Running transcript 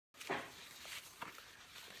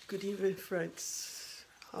Good evening, friends.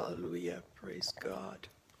 Hallelujah. Praise God.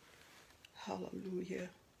 Hallelujah.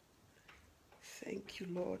 Thank you,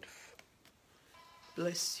 Lord.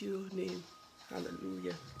 Bless your name.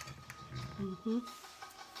 Hallelujah.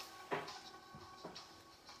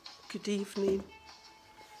 Good evening.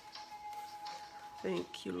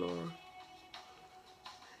 Thank you, Lord.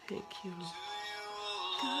 Thank you, Lord.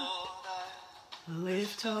 God,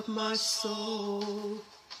 lift up my soul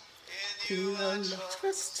to a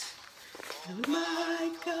trust. Oh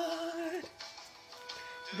my God,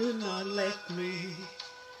 do not let me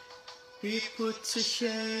be put to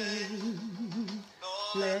shame.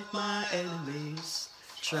 Let my enemies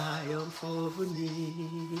triumph over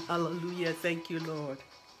me. Hallelujah. Thank you, Lord.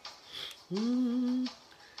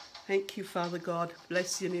 Thank you, Father God.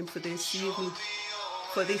 Bless your name for this evening.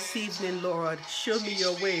 For this evening, Lord. Show me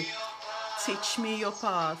your way. Teach me your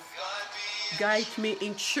path. Guide me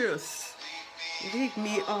in truth. Lead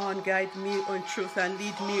me on, guide me on truth, and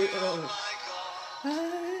lead me on.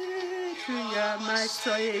 Hallelujah, my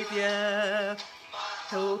Savior.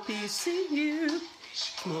 Hope is in you.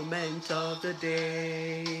 Moment of the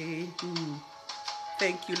day.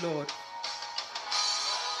 Thank you, Lord.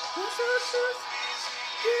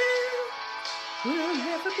 You will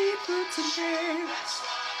never be put to shame.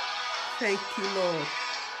 Thank you, Lord.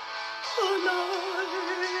 Oh,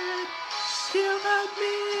 Lord, still help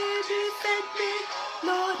me, defend me.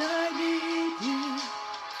 Lord, I need you.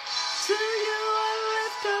 To you I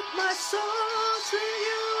lift up my soul. To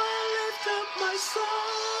you I lift up my soul.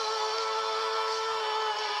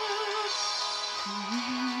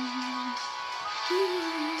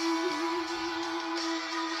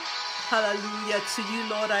 Hallelujah. To you,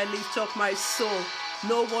 Lord, I lift up my soul.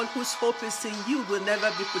 No one whose hope is in you will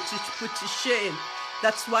never be put to shame.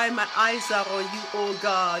 That's why my eyes are on you, oh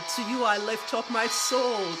God. To you I lift up my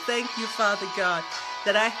soul. Thank you, Father God,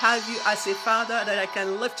 that I have you as a Father that I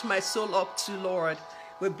can lift my soul up to, Lord.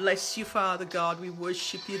 We bless you, Father God. We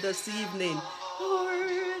worship you this evening.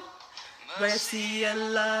 Lord, mercy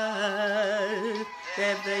and love,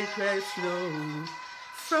 every prayer flow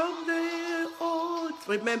from the old.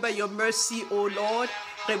 Remember your mercy, O Lord.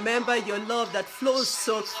 Remember your love that flows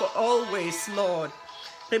so for always, Lord.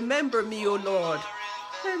 Remember me, O Lord.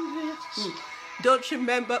 Don't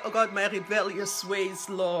remember, oh God, my rebellious ways,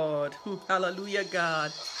 Lord. Hallelujah,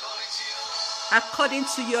 God. According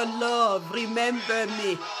to your love, remember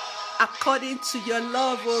me. According to your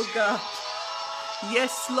love, oh God.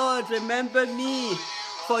 Yes, Lord, remember me.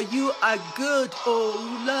 For you are good, oh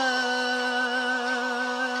Lord.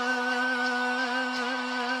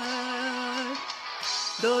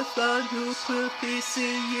 Those one who put peace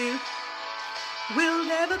in you will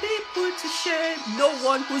never be put to shame. No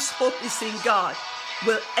one whose hope is in God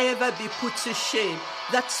will ever be put to shame.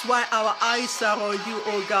 That's why our eyes are on you,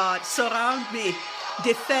 oh God. Surround me.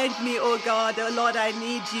 Defend me, oh God. Oh Lord, I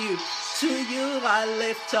need you. To you I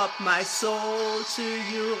lift up my soul. To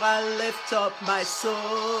you I lift up my soul.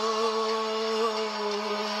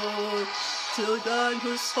 To God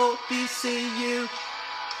whose hope is in you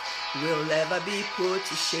will never be put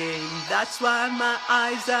to shame. That's why my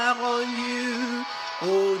eyes are on you,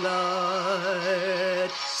 oh Lord.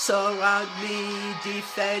 Surround me,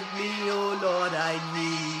 defend me, oh Lord, I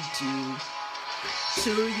need you.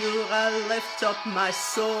 To you I lift up my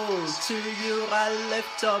soul. To you I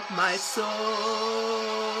lift up my soul.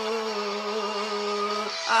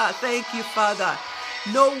 Thank you, Father.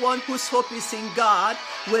 No one whose hope is in God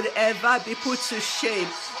will ever be put to shame.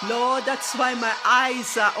 Lord, that's why my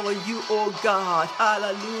eyes are on you, oh God.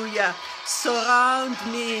 Hallelujah. Surround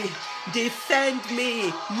me. Defend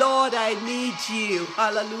me. Lord, I need you.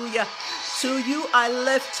 Hallelujah. To you I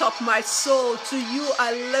lift up my soul. To you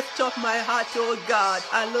I lift up my heart, oh God.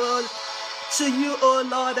 Lord, to you, oh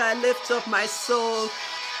Lord, I lift up my soul.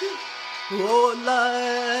 Oh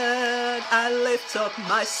Lord, I lift up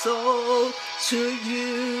my soul to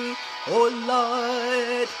you. Oh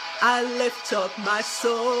Lord, I lift up my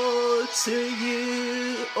soul to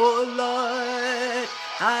you. Oh Lord,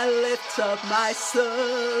 I lift up my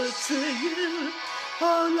soul to you.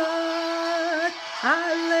 Oh Lord,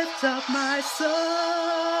 I lift up my soul.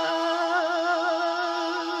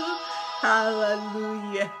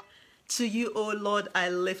 Hallelujah. To you, oh Lord, I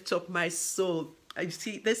lift up my soul. You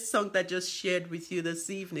see, this song that I just shared with you this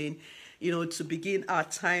evening, to begin our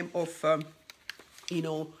time of,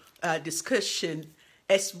 discussion,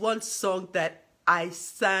 is one song that I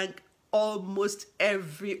sang almost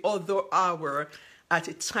every other hour at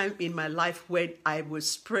a time in my life when I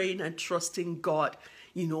was praying and trusting God,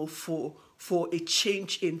 for a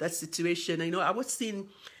change in that situation. I was in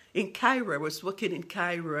in Cairo. I was working in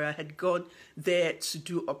Cairo. I had gone there to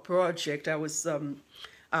do a project. I was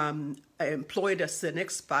employed as an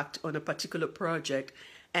expert on a particular project.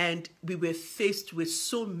 And we were faced with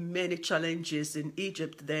so many challenges in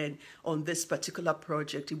Egypt then on this particular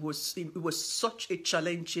project. It was such a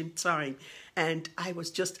challenging time. And I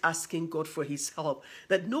was just asking God for his help,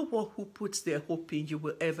 that no one who puts their hope in you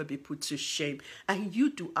will ever be put to shame. And you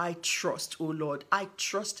do I trust, oh Lord. I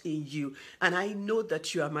trust in you. And I know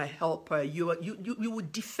that you are my helper. You will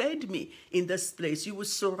defend me in this place. You will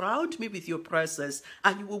surround me with your presence.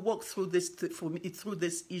 And you will walk through this for me, through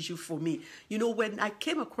this issue for me. You know, when I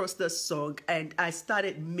came across this song and I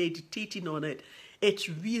started meditating on it, it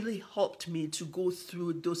really helped me to go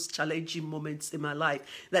through those challenging moments in my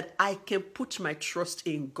life, that I can put my trust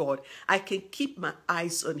in God. I can keep my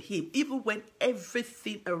eyes on him. Even when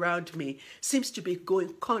everything around me seems to be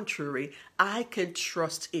going contrary, I can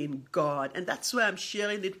trust in God. And that's why I'm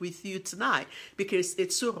sharing it with you tonight, because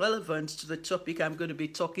it's so relevant to the topic I'm going to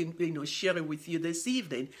be sharing with you this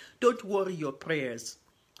evening. Don't worry your prayers.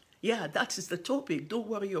 Yeah, that is the topic. Don't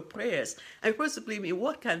worry your prayers. And possibly,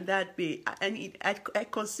 what can that be? I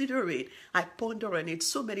consider it. I ponder on it.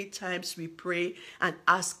 So many times we pray and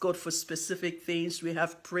ask God for specific things. We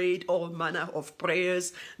have prayed all manner of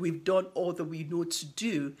prayers. We've done all that we know to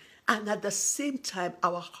do. And at the same time,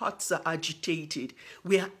 our hearts are agitated.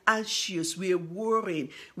 We are anxious. We are worrying.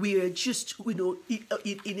 We are just,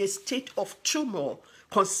 in a state of turmoil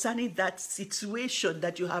concerning that situation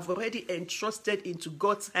that you have already entrusted into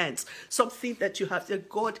God's hands. Something that you have said,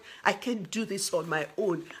 God, I can't do this on my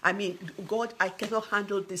own. I mean, God, I cannot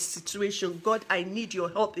handle this situation. God, I need your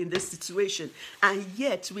help in this situation. And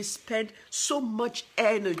yet we spend so much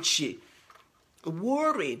energy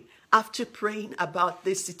worrying. After praying about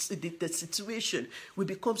the situation, we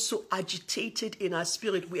become so agitated in our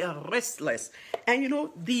spirit. We are restless. And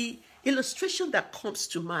the illustration that comes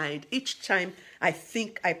to mind each time I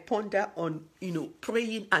think I ponder on,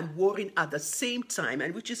 praying and worrying at the same time,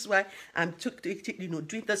 and which is why I'm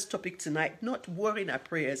doing this topic tonight, not worrying our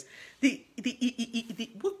prayers.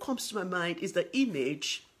 What comes to my mind is the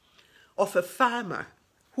image of a farmer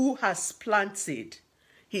who has planted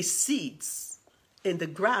his seeds in the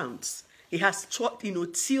grounds. He has tilled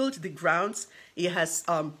the grounds. He has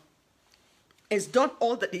done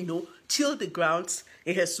all that, tilled the grounds.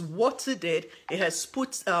 He has watered it. He has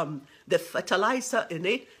put the fertilizer in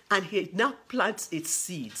it, and he now plants its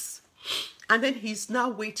seeds. And then he's now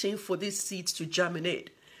waiting for these seeds to germinate.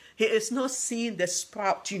 He is not seeing the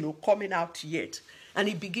sprout, coming out yet. And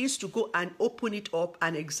he begins to go and open it up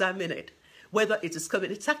and examine it, whether it is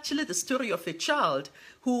coming. It's actually the story of a child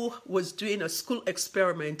who was doing a school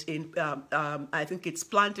experiment in, I think it's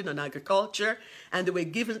planting and agriculture, and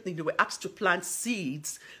they were asked to plant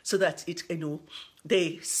seeds so that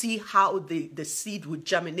they see how the seed would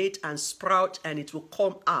germinate and sprout and it will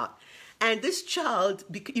come out. And this child,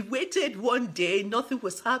 he waited one day, nothing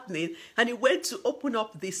was happening, and he went to open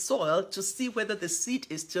up the soil to see whether the seed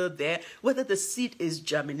is still there, whether the seed is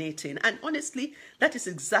germinating. And honestly, that is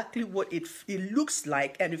exactly what it looks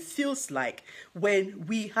like and it feels like when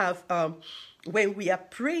we have when we are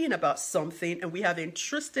praying about something and we have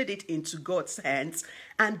entrusted it into God's hands,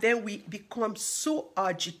 and then we become so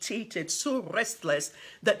agitated, so restless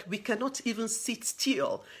that we cannot even sit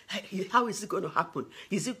still. How is it going to happen?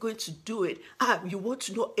 Is it going to do it? You want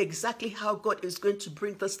to know exactly how God is going to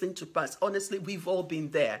bring this thing to pass. Honestly, we've all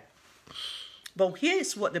been there. But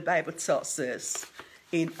here's what the Bible tells us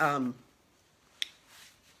in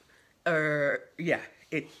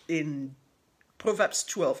in Proverbs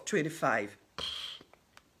 12:25.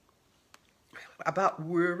 About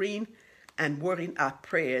worrying and worrying our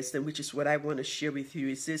prayers, and which is what I want to share with you.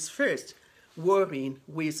 It says, first, worrying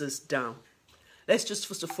weighs us down. Let's just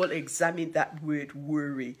first of all examine that word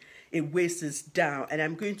worry. It weighs us down, and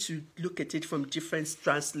I'm going to look at it from different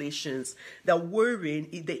translations. That worrying,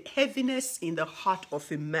 the heaviness in the heart of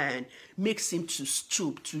a man makes him to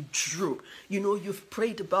stoop, to droop. You've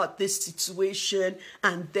prayed about this situation,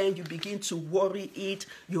 and then you begin to worry it.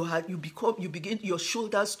 Your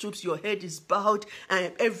shoulders stoops, your head is bowed,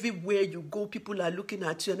 and everywhere you go, people are looking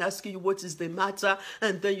at you and asking you what is the matter,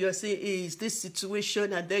 and then you're saying, is this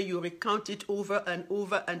situation, and then you recount it over and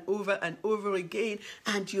over and over and over again,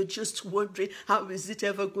 and you're just wondering, how is it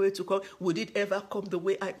ever going to come? Would it ever come the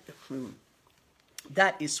way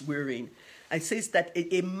That is worrying. It says that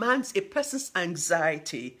a person's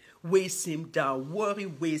anxiety weighs him down. Worry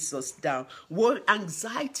weighs us down.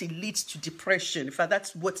 Anxiety leads to depression. In fact,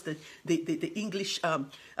 that's what the English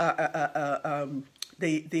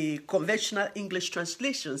the conventional English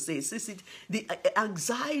translation says, is it the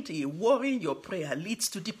anxiety, worrying your prayer leads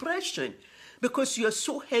to depression. Because you're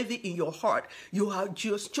so heavy in your heart, you are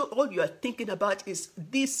just all you are thinking about is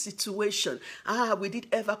this situation. Will it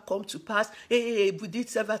ever come to pass? Hey, will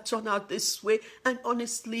it ever turn out this way? And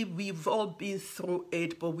honestly, we've all been through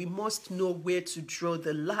it, but we must know where to draw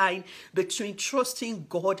the line between trusting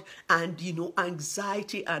God and,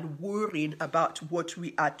 anxiety and worrying about what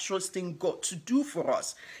we are trusting God to do for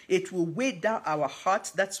us. It will weigh down our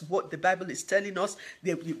hearts. That's what the Bible is telling us.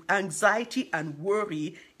 The anxiety and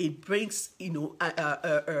worry, it brings,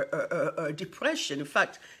 depression. In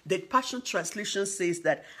fact, the Passion Translation says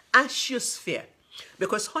that anxious fear.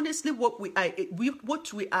 Because honestly, what we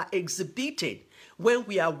are exhibiting when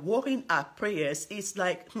we are worrying our prayers is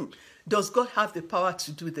like, does God have the power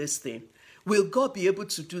to do this thing? Will God be able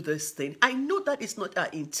to do this thing? I know that is not our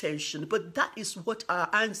intention, but that is what our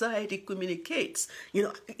anxiety communicates.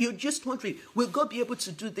 You're just wondering, will God be able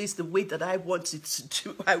to do this the way that I want it to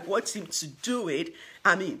do? I want him to do it.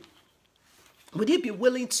 Would he be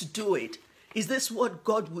willing to do it? Is this what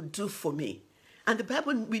God would do for me? And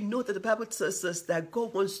we know that the Bible tells us that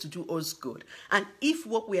God wants to do us good. And if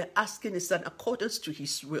what we are asking is in accordance to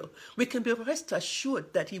his will, we can be rest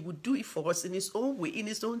assured that he would do it for us in his own way, in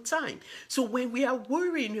his own time. So when we are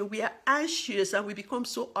worrying and we are anxious and we become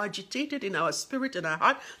so agitated in our spirit and our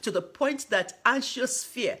heart to the point that anxious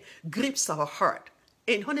fear grips our heart.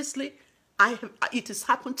 And honestly, it has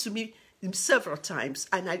happened to me several times,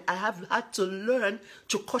 and I have had to learn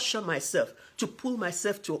to caution myself, to pull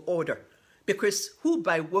myself to order, because who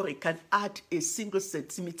by worry can add a single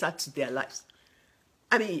centimeter to their lives?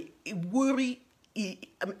 Worry,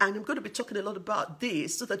 and I'm going to be talking a lot about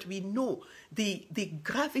this so that we know the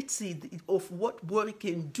gravity of what worry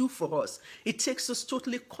can do for us. It takes us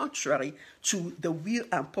totally contrary to the will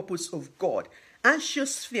and purpose of God.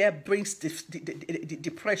 Anxious fear brings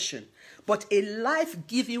depression, but a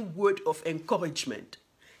life-giving word of encouragement,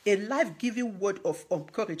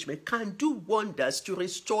 can do wonders to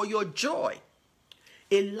restore your joy.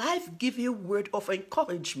 A life-giving word of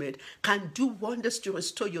encouragement can do wonders to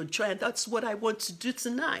restore your joy. And that's what I want to do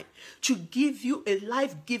tonight, to give you a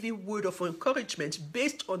life-giving word of encouragement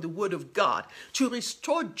based on the word of God, to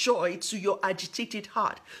restore joy to your agitated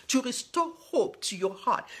heart, to restore hope to your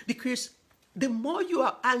heart. Because the more you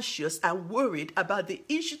are anxious and worried about the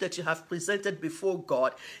issue that you have presented before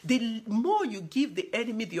God, the more you give the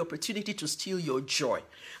enemy the opportunity to steal your joy.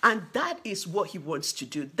 And that is what he wants to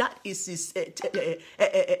do. That is his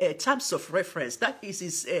terms of reference. That is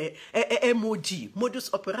his MOD,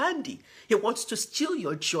 modus operandi. He wants to steal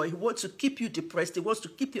your joy. He wants to keep you depressed. He wants to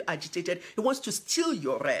keep you agitated. He wants to steal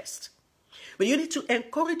your rest. But you need to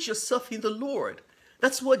encourage yourself in the Lord.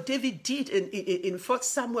 That's what David did in 1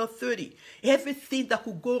 Samuel 30. Everything that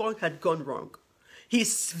could go wrong had gone wrong.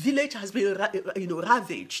 His village has been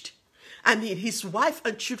ravaged. His wife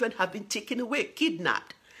and children have been taken away,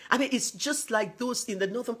 kidnapped. It's just like those in the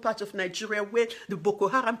northern part of Nigeria where the Boko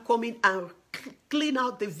Haram come in and clean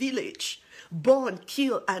out the village, burn,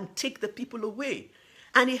 kill, and take the people away.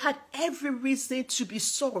 And he had every reason to be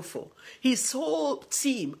sorrowful. His whole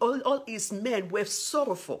team, all his men were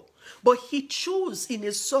sorrowful. But he chose in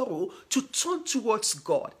his sorrow to turn towards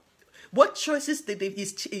God. What choices did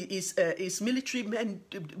his military men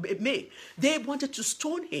make? They wanted to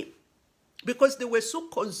stone him because they were so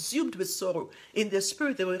consumed with sorrow in their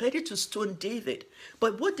spirit. They were ready to stone David.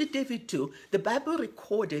 But what did David do? The Bible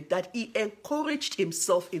recorded that he encouraged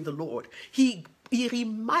himself in the Lord. He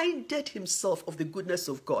reminded himself of the goodness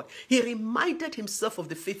of God. He reminded himself of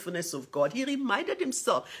the faithfulness of God. He reminded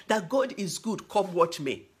himself that God is good, come what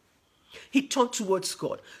may. He turned towards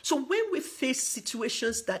God. So when we face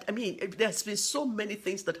situations that, there's been so many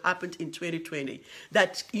things that happened in 2020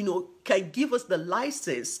 that, can give us the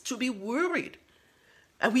license to be worried.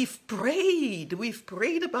 And we've prayed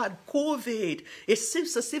about COVID. It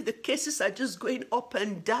seems as if the cases are just going up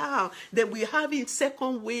and down. Then we're having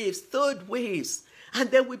second waves, third waves.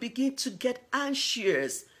 And then we begin to get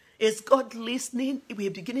anxious. Is God listening?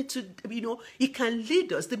 We're beginning to, he can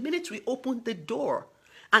lead us. The minute we open the door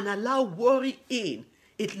and allow worry in,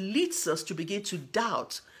 it leads us to begin to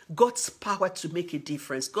doubt God's power to make a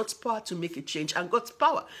difference, God's power to make a change, and God's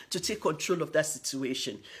power to take control of that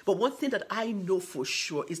situation. But one thing that I know for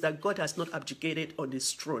sure is that God has not abdicated on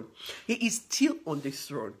his throne. He is still on the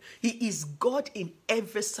throne. He is God in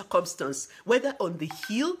every circumstance, whether on the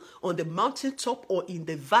hill, on the mountaintop, or in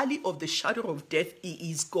the valley of the shadow of death,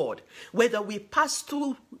 he is God. Whether we pass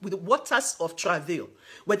through the waters of travail,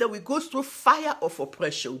 whether we go through fire of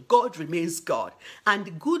oppression, God remains God. And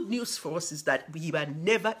the good news for us is that we are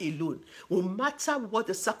never alone. No matter what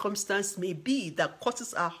the circumstance may be that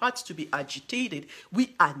causes our hearts to be agitated,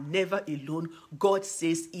 we are never alone. God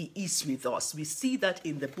says he is with us. We see that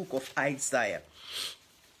in the book of Isaiah.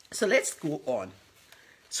 So let's go on.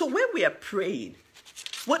 So when we are praying,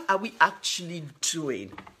 what are we actually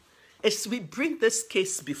doing? As we bring this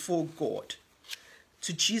case before God,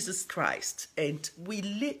 to Jesus Christ, and we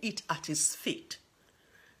lay it at his feet.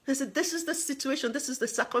 I said, this is the situation, this is the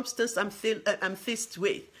circumstance I'm faced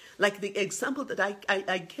with. Like the example that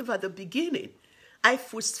I gave at the beginning. I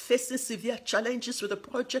was facing severe challenges with a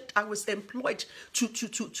project I was employed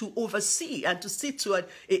to oversee and to see to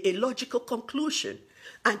a logical conclusion.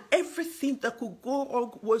 And everything that could go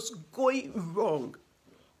wrong was going wrong.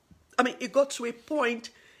 I mean, it got to a point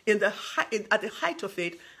at the height of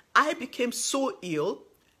it, I became so ill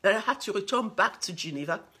that I had to return back to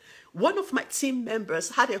Geneva. One of my team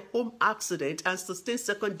members had a home accident and sustained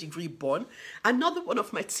second-degree burn. Another one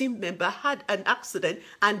of my team members had an accident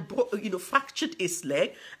and fractured his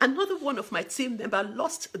leg. Another one of my team members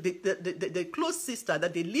lost the close sister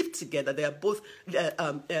that they lived together. They are both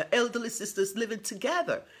elderly sisters living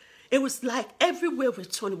together. It was like everywhere we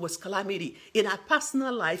turned was calamity in our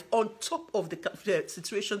personal life on top of the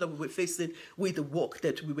situation that we were facing with the work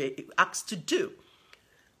that we were asked to do.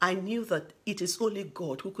 I knew that it is only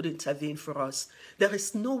God who could intervene for us. There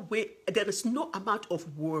is no way, there is no amount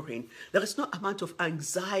of worrying, there is no amount of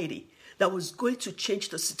anxiety that was going to change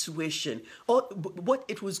the situation. Or what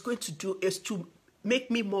it was going to do is to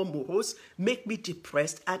make me more morose, make me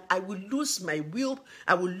depressed, and I will lose my will,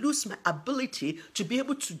 I will lose my ability to be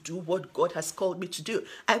able to do what God has called me to do.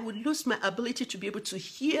 I will lose my ability to be able to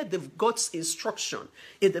hear God's instruction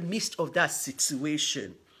in the midst of that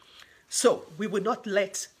situation. So we will not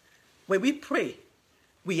let, when we pray,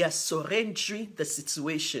 we are surrendering the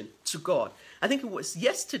situation to God. I think it was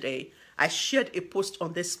yesterday I shared a post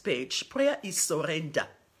on this page. Prayer is surrender.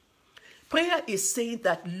 Prayer is saying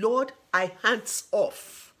that, Lord, I hands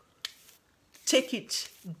off. Take it,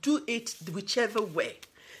 do it whichever way.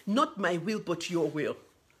 Not my will, but your will.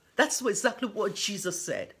 That's exactly what Jesus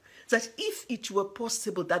said. That if it were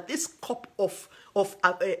possible that this cup of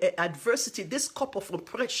adversity, this cup of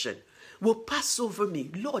oppression will pass over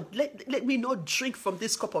me, Lord, let me not drink from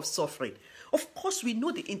this cup of suffering. Of course, we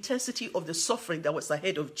know the intensity of the suffering that was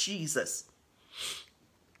ahead of Jesus.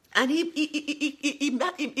 And it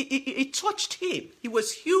touched him. He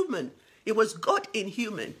was human. It was God in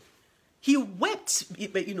human. He wept,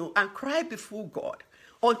 and cried before God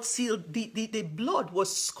until the blood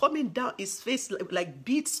was coming down his face like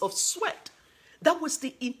beads of sweat. That was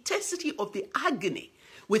the intensity of the agony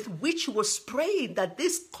with which he was praying that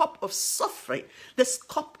this cup of suffering, this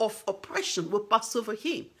cup of oppression will pass over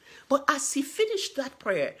him. But as he finished that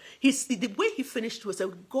prayer, the way he finished was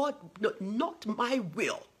that, God, not my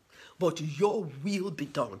will, but your will be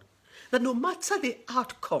done. That no matter the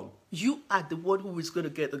outcome, you are the one who is going to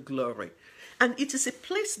get the glory. And it is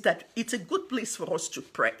it's a good place for us to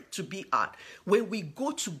pray, to be at, when we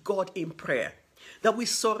go to God in prayer, that we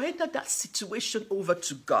surrender that situation over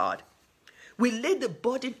to God. We lay the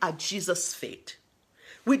burden at Jesus' feet.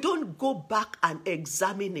 We don't go back and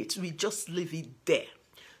examine it. We just leave it there.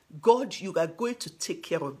 God, you are going to take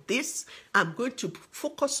care of this. I'm going to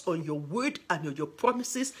focus on your word and on your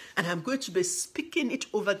promises, and I'm going to be speaking it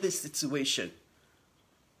over this situation.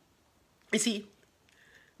 You see,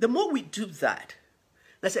 the more we do that,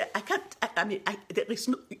 there's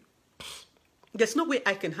no way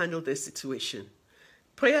I can handle this situation.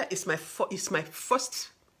 Prayer is my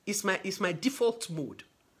default mode,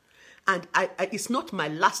 and it's not my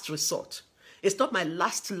last resort. It's not my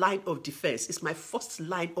last line of defense. It's my first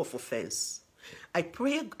line of offense. I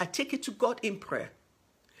pray, I take it to God in prayer.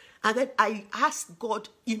 And then I ask God,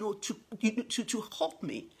 to help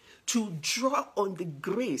me to draw on the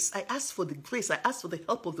grace. I ask for the grace. I ask for the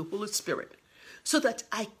help of the Holy Spirit so that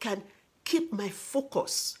I can keep my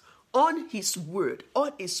focus on his word,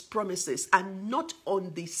 on his promises, and not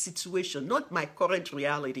on the situation, not my current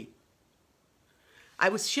reality. I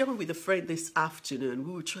was sharing with a friend this afternoon.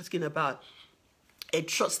 We were talking about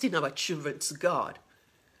entrusting our children to God,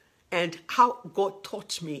 and how God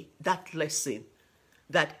taught me that lesson,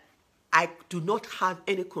 that I do not have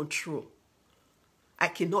any control. I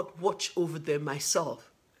cannot watch over them myself,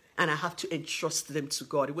 and I have to entrust them to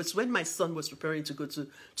God. It was when my son was preparing to go to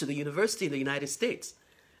the university in the United States.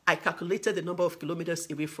 I calculated the number of kilometers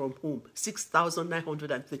away from home,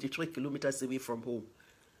 6,933 kilometers away from home.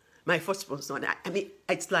 My first son,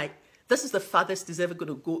 it's like, this is the farthest he's ever going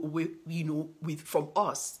to go away, from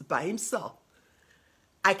us by himself.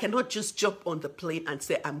 I cannot just jump on the plane and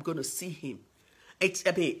say, I'm going to see him.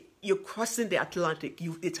 you're crossing the Atlantic.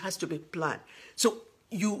 It has to be planned. So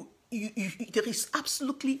there is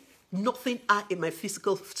absolutely nothing I, in my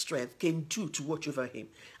physical strength, can do to watch over him.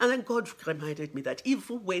 And then God reminded me that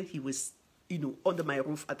even when he was, under my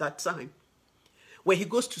roof at that time, when he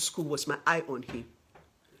goes to school, was my eye on him.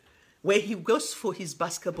 When he goes for his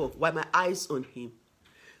basketball, were my eyes on him.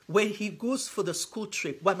 When he goes for the school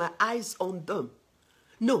trip, were my eyes on them?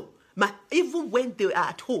 No. Even when they are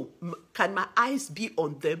at home, can my eyes be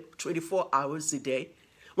on them 24 hours a day?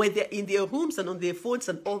 When they're in their rooms and on their phones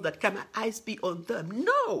and all that, can my eyes be on them?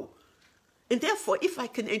 No. And therefore, if I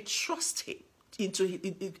can entrust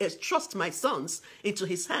my sons into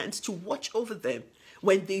his hands to watch over them,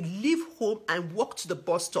 when they leave home and walk to the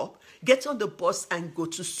bus stop, get on the bus and go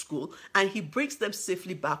to school, and he brings them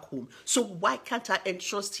safely back home. So why can't I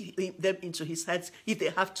entrust them into his hands if they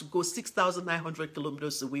have to go 6,900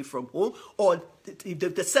 kilometers away from home, or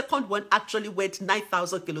the second one actually went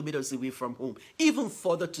 9,000 kilometers away from home, even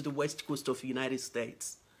further to the west coast of the United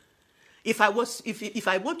States? If I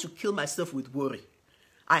want to kill myself with worry,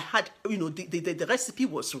 I had, the recipe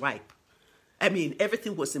was ripe. I mean,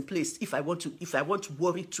 everything was in place if I want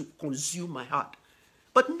worry to consume my heart.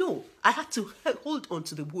 But no, I had to hold on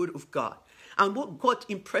to the word of God. And what God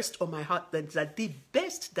impressed on my heart then is that the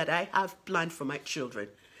best that I have planned for my children,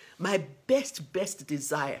 my best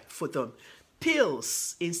desire for them,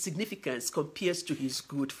 pales in significance compares to his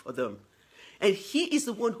good for them. And he is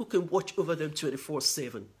the one who can watch over them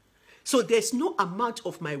 24/7. So there's no amount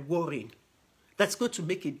of my worrying that's going to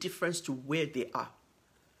make a difference to where they are.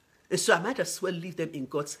 And so I might as well leave them in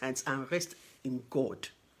God's hands and rest in God.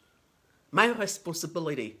 My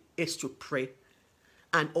responsibility is to pray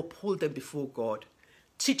and uphold them before God,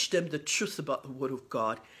 teach them the truth about the word of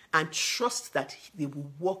God, and trust that they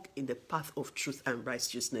will walk in the path of truth and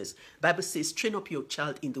righteousness. The Bible says, train up your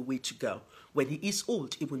child in the way to go. When he is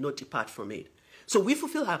old, he will not depart from it. So we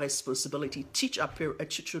fulfill our responsibility, teach our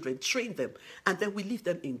children, train them, and then we leave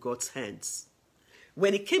them in God's hands.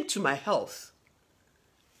 When it came to my health,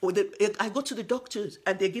 I go to the doctors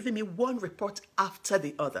and they're giving me one report after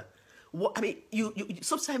the other. You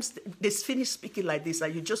sometimes they finish speaking like this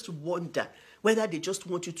and you just wonder whether they just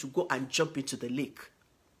want you to go and jump into the lake.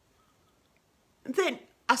 And then,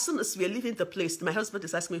 as soon as we're leaving the place, my husband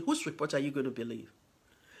is asking me, whose report are you going to believe?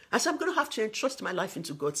 And so I'm going to have to entrust my life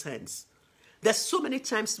into God's hands. There's so many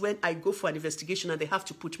times when I go for an investigation and they have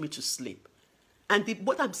to put me to sleep. And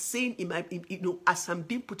what I'm saying as I'm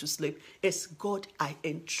being put to sleep is, God, I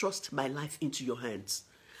entrust my life into your hands.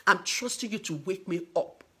 I'm trusting you to wake me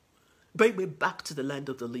up, bring me back to the land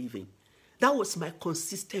of the living. That was my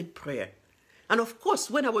consistent prayer. And of course,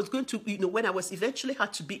 when I was when I was eventually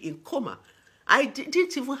had to be in coma, I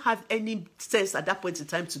didn't even have any sense at that point in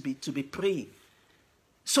time to be praying.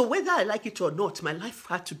 So whether I like it or not, my life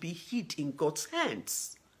had to be hid in God's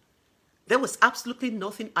hands. There was absolutely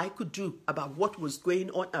nothing I could do about what was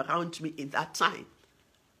going on around me in that time.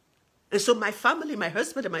 And so my family, my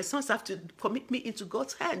husband and my sons have to commit me into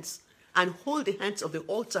God's hands and hold the hands of the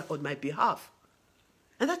altar on my behalf.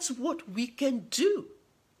 And that's what we can do.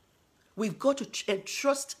 We've got to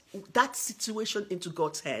entrust that situation into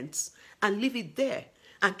God's hands and leave it there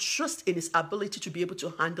and trust in his ability to be able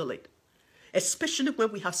to handle it. Especially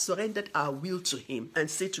when we have surrendered our will to him and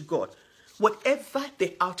say to God, whatever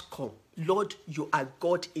the outcome, Lord, you are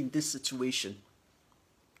God in this situation.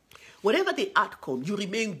 Whatever the outcome, you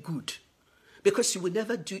remain good because you will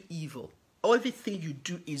never do evil. Everything you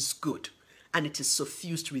do is good and it is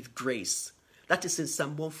suffused with grace. That is in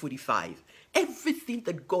Psalm 145. Everything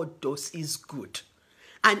that God does is good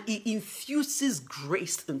and he infuses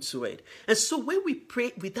grace into it. And so when we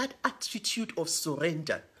pray with that attitude of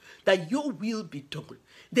surrender, that your will be done,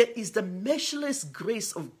 there is the measureless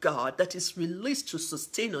grace of God that is released to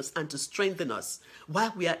sustain us and to strengthen us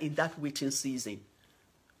while we are in that waiting season,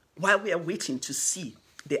 while we are waiting to see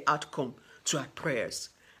the outcome to our prayers.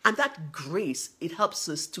 And that grace, it helps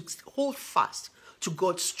us to hold fast to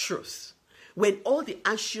God's truth. When all the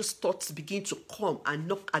anxious thoughts begin to come and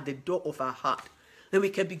knock at the door of our heart, then we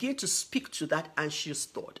can begin to speak to that anxious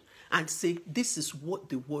thought and say, this is what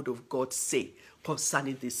the word of God says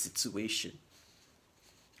concerning this situation.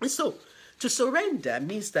 And so, to surrender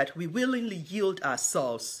means that we willingly yield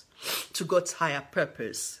ourselves to God's higher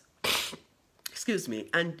purpose. Excuse me.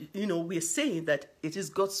 And, we're saying that it is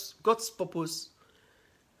God's purpose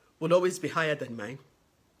will always be higher than mine.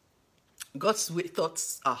 God's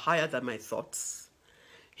thoughts are higher than my thoughts.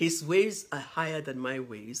 His ways are higher than my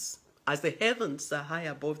ways. As the heavens are high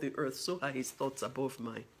above the earth, so are his thoughts above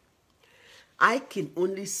mine. I can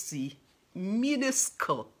only see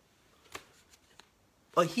minuscule,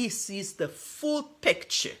 or he sees the full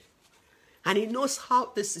picture And he knows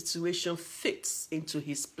how the situation fits into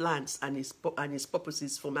his plans and his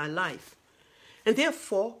purposes for my life. And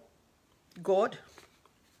therefore, God,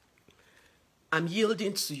 I'm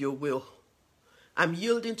yielding to your will. I'm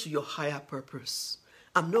yielding to your higher purpose.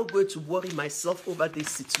 I'm not going to worry myself over this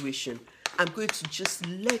situation. I'm going to just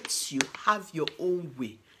let you have your own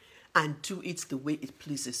way and do it the way it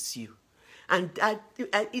pleases you. And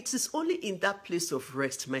it is only in that place of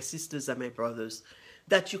rest, my sisters and my brothers,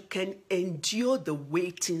 that you can endure the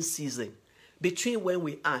waiting season between when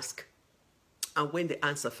we ask and when the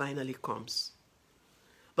answer finally comes.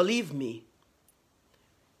 Believe me,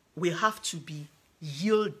 we have to be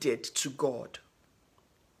yielded to God.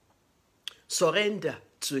 Surrender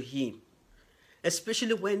to him,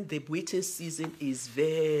 especially when the waiting season is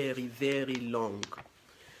very, very long.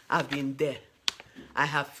 I've been there.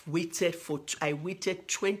 I waited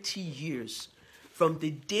 20 years from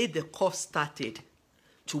the day the cough started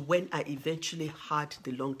to when I eventually had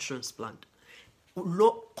the lung transplant.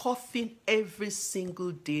 Coughing every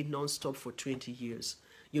single day non-stop for 20 years.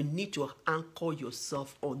 You need to anchor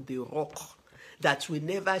yourself on the rock that will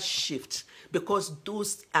never shift, because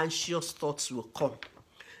those anxious thoughts will come.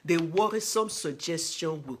 The worrisome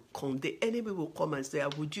suggestion will come. The enemy will come and say,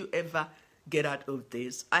 would you ever get out of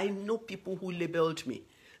this? I know people who labeled me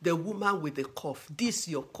the woman with the cough. This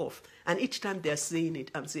your cough. And each time they're saying it,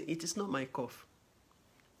 I'm saying, it is not my cough.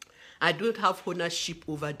 I don't have ownership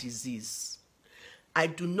over disease. I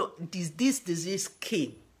do not, this disease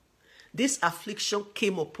came. This affliction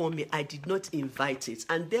came upon me. I did not invite it.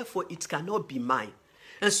 And therefore, it cannot be mine.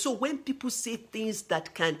 And so when people say things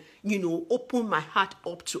that can, open my heart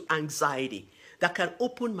up to anxiety, that can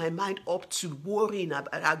open my mind up to worrying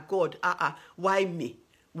about God, why me?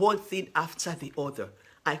 One thing after the other.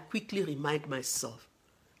 I quickly remind myself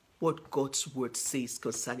what God's word says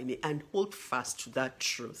concerning me and hold fast to that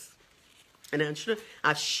truth. And I'm sure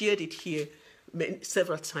I've shared it here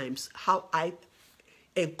several times, how I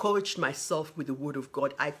encouraged myself with the word of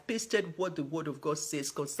God. I pasted what the word of God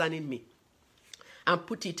says concerning me and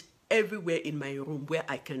put it everywhere in my room where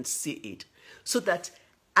I can see it, so that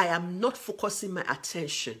I am not focusing my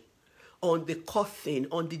attention on the coughing,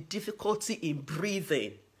 on the difficulty in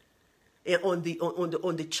breathing, on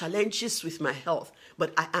the challenges with my health,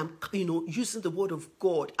 but I am, using the word of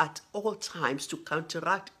God at all times to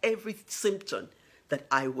counteract every symptom that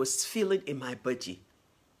I was feeling in my body.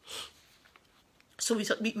 So we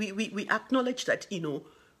acknowledge that,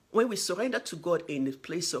 when we surrender to God in the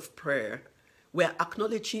place of prayer, we're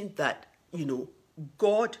acknowledging that,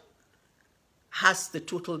 God has the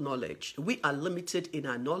total knowledge. We are limited in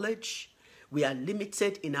our knowledge. We are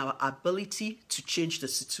limited in our ability to change the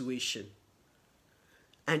situation.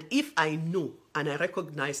 And if I know and I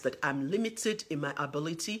recognize that I'm limited in my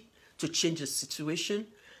ability to change the situation,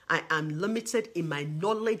 I am limited in my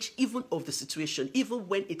knowledge even of the situation, even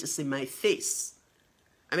when it is in my face.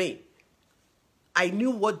 I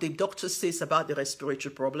knew what the doctor says about the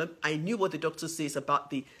respiratory problem. I knew what the doctor says about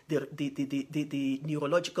the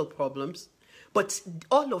neurological problems. But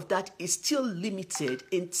all of that is still limited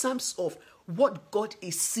in terms of what God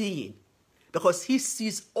is seeing. Because he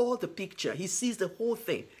sees all the picture. He sees the whole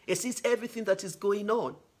thing. He sees everything that is going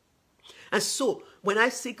on. And so when I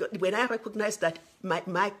recognize that my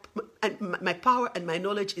power and my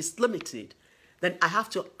knowledge is limited, then I have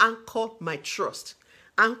to anchor my trust,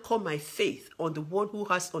 anchor my faith on the one who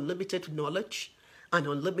has unlimited knowledge and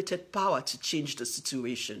unlimited power to change the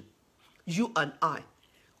situation. You and I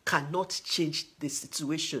cannot change the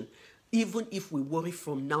situation, even if we worry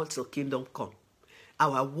from now till kingdom come.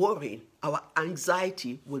 Our worrying, our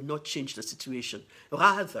anxiety will not change the situation.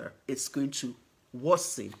 Rather, it's going to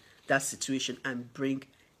worsen that situation and bring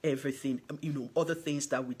everything, other things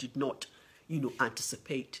that we did not,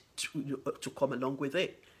 anticipate to come along with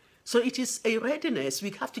it. So it is a readiness. We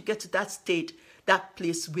have to get to that state, that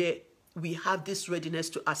place where we have this readiness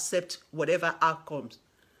to accept whatever outcomes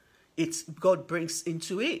God brings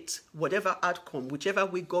into it, whatever outcome, whichever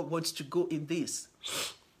way God wants to go in this.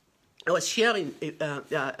 I was sharing in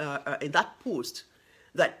that post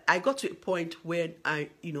that I got to a point when I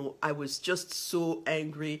was just so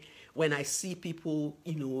angry when I see people,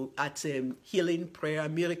 at healing prayer,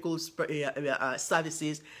 miracles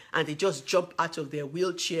services, and they just jump out of their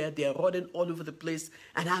wheelchair, they're running all over the place,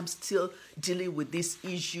 and I'm still dealing with this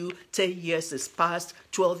issue. 10 years has passed,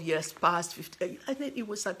 12 years passed, 15. I think it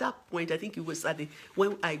was at that point,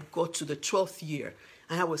 when I got to the 12th year,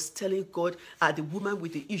 and I was telling God, the woman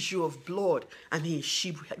with the issue of blood,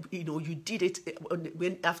 she, you did it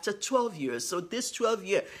after 12 years. So this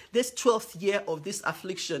 12th year of this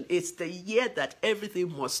affliction, it's the year that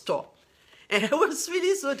everything must stop. And I was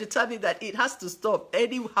really so determined that it has to stop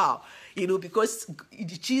anyhow, because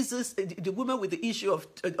Jesus, the woman with the issue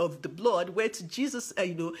of the blood, went to Jesus,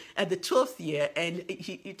 at the 12th year, and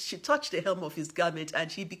she touched the hem of his garment,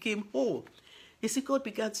 and she became whole. You see, God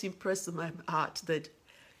began to impress in my heart that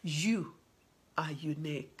you are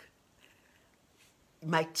unique.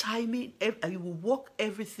 My timing, I will walk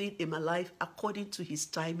everything in my life according to his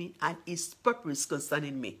timing and his purpose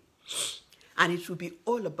concerning me. And it will be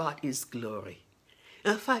all about his glory.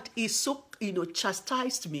 In fact, he so,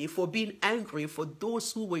 chastised me for being angry for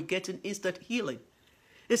those who were getting instant healing.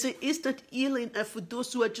 He said instant healing and for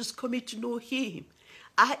those who are just coming to know him.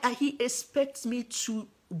 He expects me to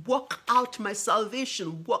work out my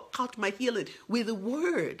salvation, work out my healing with the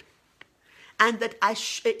word. And that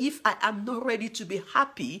if I am not ready to be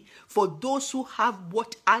happy for those who have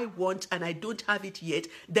what I want and I don't have it yet,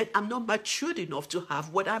 then I'm not matured enough to have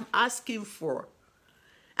what I'm asking for.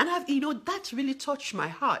 And that really touched my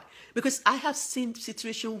heart, because I have seen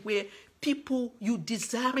situations where people, you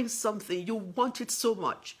desiring something, you want it so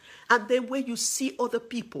much. And then when you see other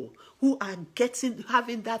people who are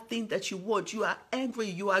having that thing that you want, you are angry,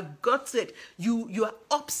 you are gutted, you are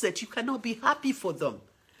upset, you cannot be happy for them.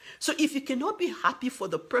 So if you cannot be happy for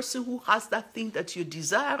the person who has that thing that you're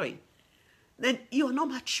desiring, then you're not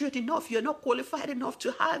matured enough. You're not qualified enough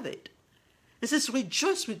to have it. It says,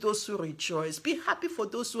 rejoice with those who rejoice. Be happy for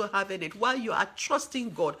those who are having it, while you are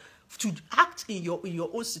trusting God to act in your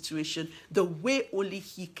own situation the way only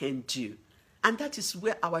he can do. And that is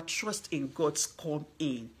where our trust in God comes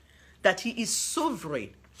in. That he is sovereign.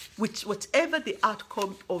 With whatever the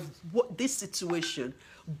outcome of this situation,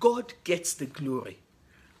 God gets the glory.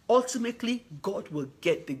 Ultimately, God will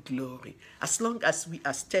get the glory as long as we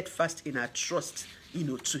are steadfast in our trust,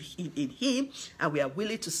 in him, and we are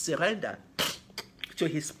willing to surrender to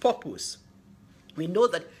his purpose. We know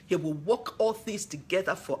that he will work all things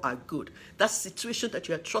together for our good. That situation that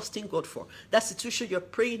you are trusting God for, that situation you're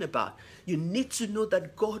praying about, you need to know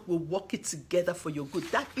that God will work it together for your good.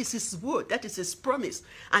 That is his word. That is his promise.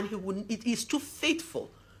 And it is too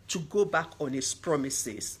faithful to go back on his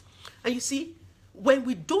promises. And you see, when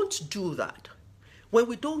we don't do that, when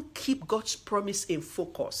we don't keep God's promise in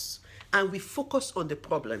focus, and we focus on the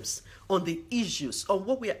problems, on the issues, on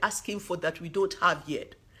what we are asking for that we don't have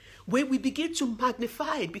yet, when we begin to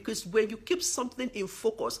magnify it, because when you keep something in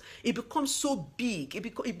focus, it becomes so big,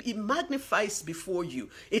 it magnifies before you.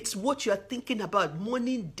 It's what you are thinking about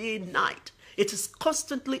morning, day, night. It is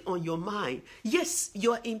constantly on your mind. Yes,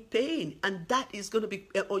 you are in pain, and that is going to be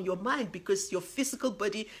on your mind because your physical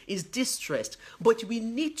body is distressed. But we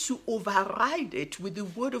need to override it with the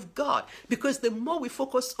word of God, because the more we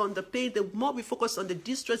focus on the pain, the more we focus on the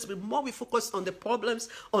distress, the more we focus on the problems,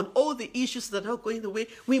 on all the issues that are going the way,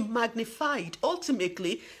 we magnify it.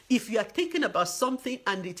 Ultimately, if you are thinking about something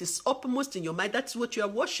and it is uppermost in your mind, that's what you are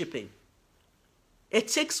worshiping. It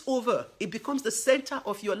takes over. It becomes the center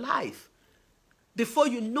of your life. Before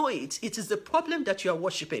you know it, it is the problem that you are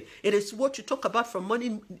worshiping. It is what you talk about from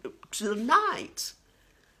morning till night.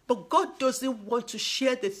 But God doesn't want to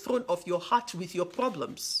share the throne of your heart with your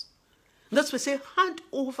problems. That's why I say, hand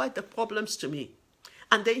over the problems to me.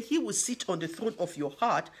 And then he will sit on the throne of your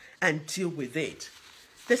heart and deal with it.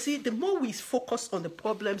 You see, the more we focus on the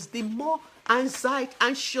problems, the more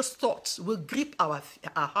anxious thoughts will grip our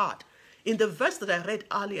heart. In the verse that I read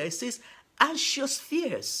earlier, it says, anxious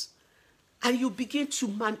fears. And you begin to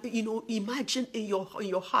imagine in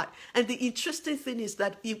your heart. And the interesting thing is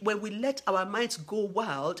that when we let our minds go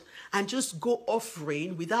wild and just go off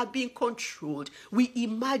rein without being controlled, we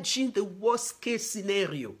imagine the worst case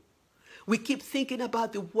scenario. We keep thinking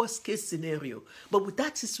about the worst case scenario. But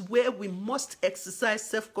that is where we must exercise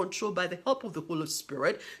self-control by the help of the Holy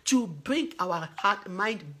Spirit to bring our heart,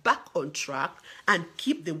 mind back on track and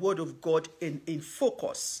keep the word of God in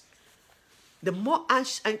focus. The more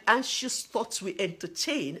anxious thoughts we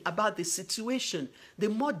entertain about the situation, the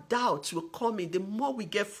more doubts will come in, the more we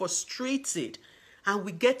get frustrated and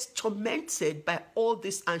we get tormented by all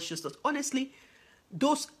these anxious thoughts. Honestly,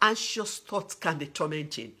 those anxious thoughts can be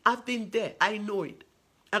tormenting. I've been there. I know it.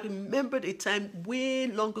 I remember a time way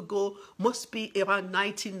long ago, must be around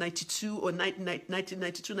 1992 or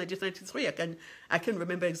 1992, 1993. I can't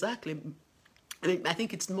remember exactly. I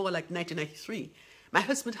think it's more like 1993. My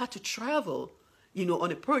husband had to travel,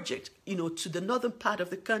 on a project, to the northern part of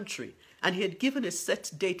the country. And he had given a set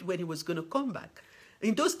date when he was going to come back.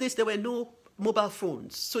 In those days, there were no mobile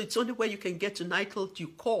phones. So it's only where you can get to Nitel, you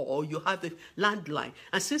call, or you have the landline.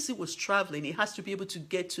 And since he was traveling, he has to be able to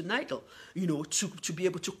get to Nitel, to be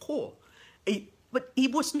able to call. But he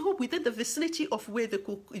was not within the vicinity of where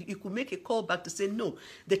you could make a call back to say, no,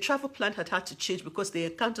 the travel plan had to change because they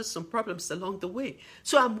encountered some problems along the way.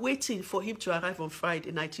 So I'm waiting for him to arrive on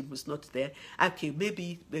Friday night. He was not there. Okay,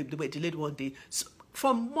 maybe they were delayed one day. So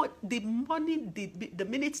from the morning, the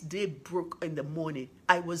minute day broke in the morning,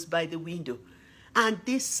 I was by the window. And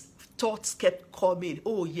these thoughts kept coming.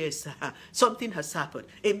 Oh, yes, something has happened.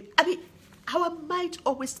 I mean, our mind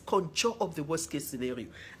always conjure up the worst case scenario.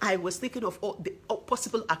 I was thinking of all the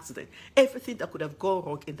possible accident, everything that could have gone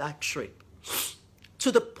wrong in that trip.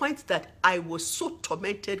 To the point that I was so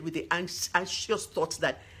tormented with the anxious thoughts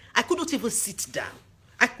that I could not even sit down.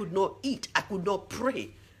 I could not eat. I could not pray.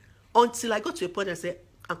 Until I got to a point and said,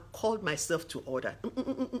 I called myself to order.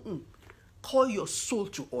 Call your soul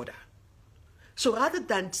to order. So rather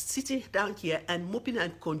than sitting down here and moping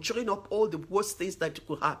and conjuring up all the worst things that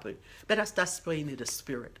could happen, better start praying in the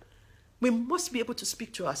spirit. We must be able to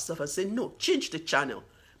speak to ourselves and say, no, change the channel.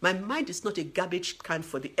 My mind is not a garbage can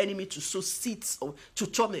for the enemy to sow seeds or to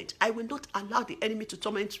torment. I will not allow the enemy to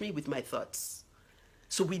torment me with my thoughts.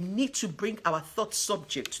 So we need to bring our thoughts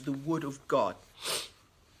subject to the word of God.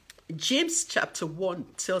 James chapter 1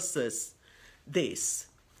 tells us this.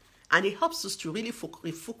 And it helps us to really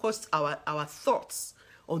focus our thoughts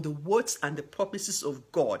on the words and the purposes of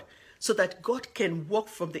God so that God can work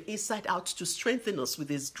from the inside out to strengthen us with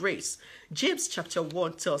his grace. James chapter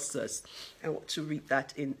 1 tells us, I want to read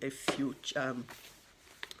that in a few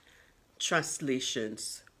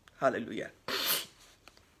translations. Hallelujah.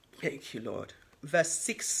 Thank you, Lord. Verse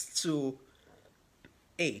 6 to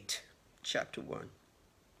 8, chapter 1.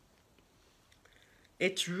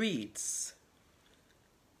 It reads,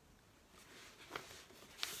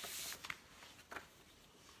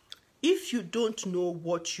 if you don't know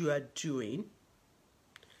what you are doing,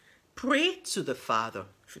 pray to the Father.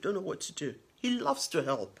 If you don't know what to do, he loves to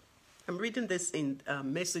help. I'm reading this in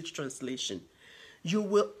Message translation. You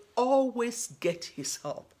will always get his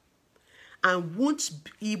help. And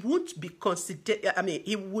he would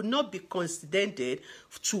not be considered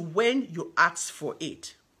to when you ask for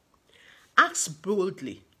it. Ask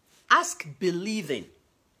boldly. Ask believing.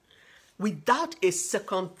 Without a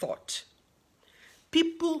second thought.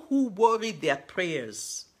 People who worry their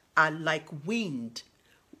prayers are like wind-wiped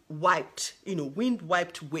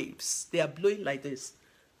waves. They are blowing like this.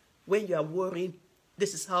 When you are worrying,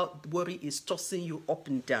 this is how worry is tossing you up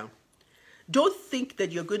and down. Don't think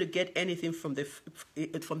that you're going to get anything from the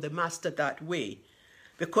master that way.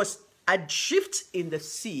 Because adrift in the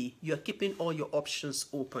sea, you're keeping all your options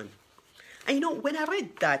open. And when I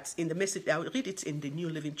read that in the Message, I read it in the New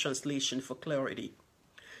Living Translation for clarity.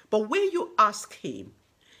 But when you ask him,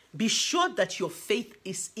 be sure that your faith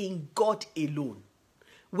is in God alone.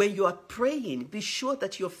 When you are praying, be sure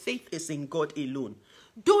that your faith is in God alone.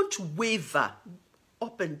 Don't waver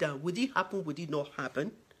up and down. Would it happen? Would it not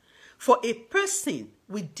happen? For a person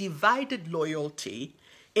with divided loyalty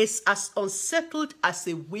is as unsettled as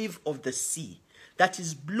a wave of the sea that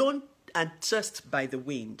is blown and tossed by the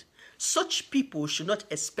wind. Such people should not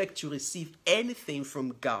expect to receive anything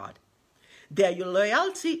from God. Their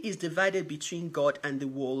loyalty is divided between God and the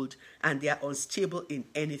world, and they are unstable in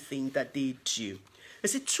anything that they do. You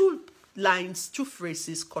see, two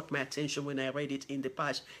phrases caught my attention when I read it in the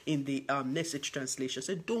Message translation.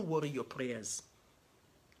 Said, don't worry your prayers.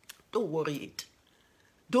 Don't worry it.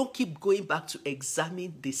 Don't keep going back to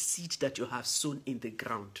examine the seed that you have sown in the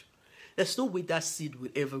ground. There's no way that seed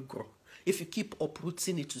will ever grow. If you keep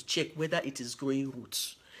uprooting it to check whether it is growing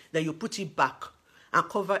roots, then you put it back and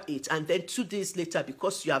cover it, and then 2 days later,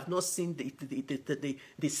 because you have not seen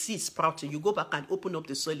the seed sprouting, you go back and open up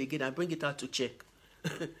the soil again and bring it out to check.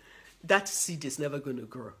 That seed is never going to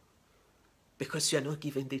grow because you are not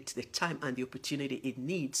giving it the time and the opportunity it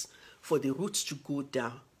needs for the roots to go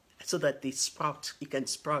down so that it can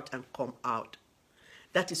sprout and come out.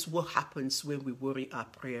 That is what happens when we worry our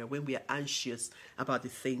prayer, when we are anxious about the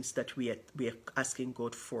things that we are asking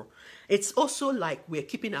God for. It's also like we're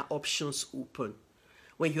keeping our options open.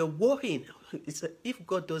 When you're worrying, if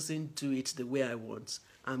God doesn't do it the way I want,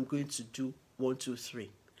 I'm going to do 1, 2,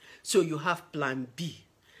 3. So you have plan B.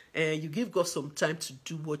 And you give God some time to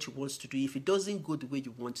do what he wants to do. If it doesn't go the way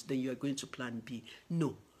you want, then you are going to plan B.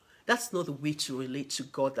 No, that's not the way to relate to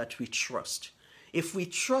God that we trust. If we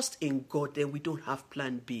trust in God, then we don't have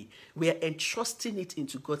plan B. We are entrusting it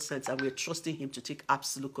into God's hands, and we are trusting him to take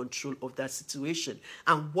absolute control of that situation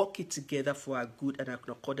and work it together for our good and in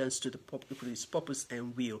accordance to his purpose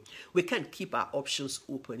and will. We can't keep our options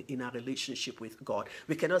open in our relationship with God.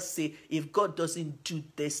 We cannot say, if God doesn't do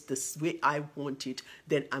this way I want it,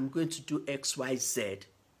 then I'm going to do X, Y, Z.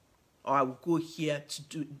 or I will go here to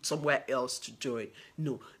do somewhere else to do it.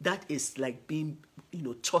 No, that is like being,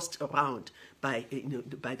 tossed around by,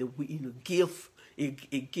 by the,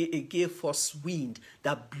 a gale force wind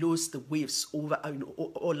that blows the waves over,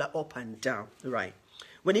 all up and down, right?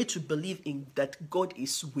 We need to believe in that God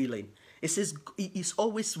is willing. It says he is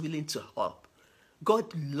always willing to help.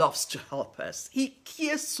 God loves to help us. He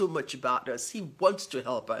cares so much about us. He wants to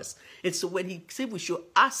help us. And so when he said we should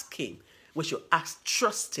ask him, we should ask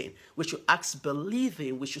trusting, we should ask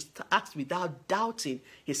believing, we should ask without doubting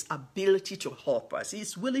his ability to help us. He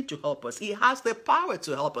is willing to help us. He has the power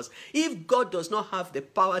to help us. If God does not have the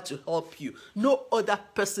power to help you, no other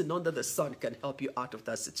person under the sun can help you out of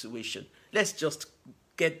that situation. Let's just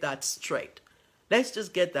get that straight. Let's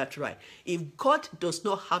just get that right. If God does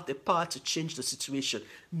not have the power to change the situation,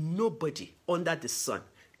 nobody under the sun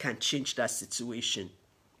can change that situation.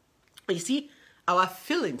 You see, our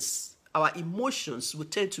feelings, our emotions will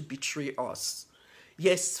tend to betray us.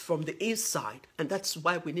 Yes, from the inside. And that's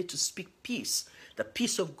why we need to speak peace. The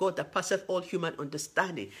peace of God that passeth all human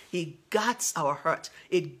understanding. It guards our heart.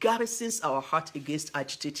 It garrisons our heart against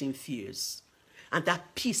agitating fears. And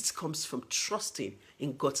that peace comes from trusting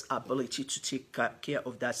in God's ability to take care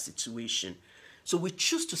of that situation. So we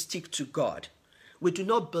choose to stick to God. We do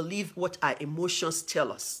not believe what our emotions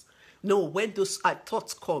tell us. No, when those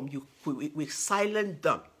thoughts come, we silence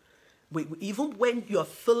them. Even when you're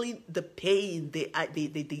feeling the pain, the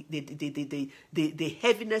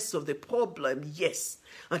heaviness of the problem, yes.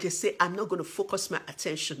 And they say, I'm not going to focus my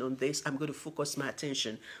attention on this. I'm going to focus my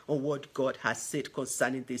attention on what God has said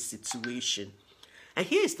concerning this situation. And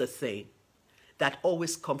here's the thing that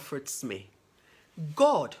always comforts me.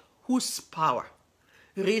 God, whose power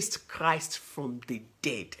raised Christ from the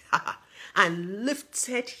dead and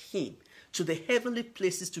lifted him to the heavenly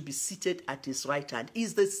places to be seated at his right hand,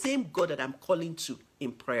 is the same God that I'm calling to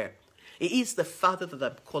in prayer. He is the Father that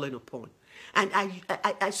I'm calling upon. And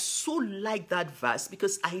I so like that verse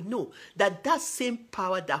because I know that that same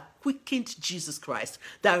power that quickened Jesus Christ,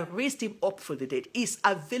 that raised him up from the dead, is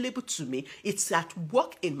available to me. It's at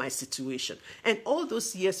work in my situation. And all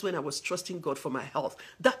those years when I was trusting God for my health,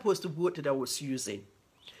 that was the word that I was using.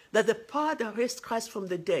 That the power that raised Christ from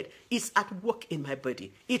the dead is at work in my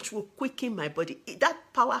body. It will quicken my body. That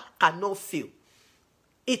power cannot fail.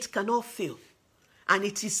 It cannot fail. And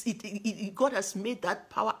God has made that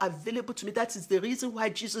power available to me. That is the reason why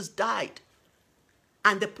Jesus died.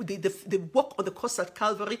 And the work on the cross at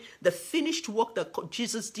Calvary, the finished work that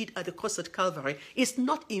Jesus did at the cross at Calvary, is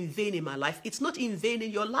not in vain in my life. It's not in vain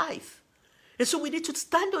in your life. And so we need to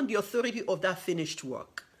stand on the authority of that finished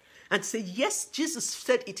work and say, yes, Jesus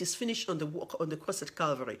said it is finished on the work on the cross at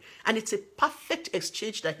Calvary. And it's a perfect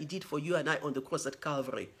exchange that he did for you and I on the cross at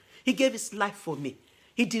Calvary. He gave his life for me.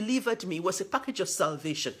 He delivered me. It was a package of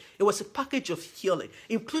salvation. It was a package of healing.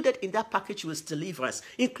 Included in that package was deliverance.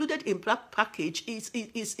 Included in that package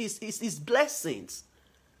is blessings.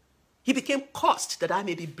 He became cursed that I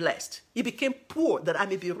may be blessed. He became poor that I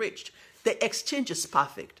may be rich. The exchange is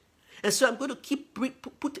perfect. And so I'm going to keep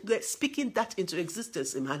speaking that into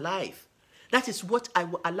existence in my life. That is what I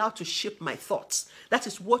will allow to shape my thoughts. That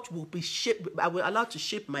is what will be shaped. I will allow to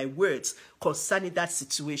shape my words concerning that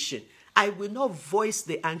situation. I will not voice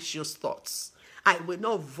the anxious thoughts. I will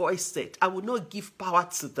not voice it. I will not give power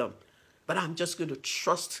to them. But I'm just going to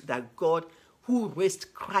trust that God, who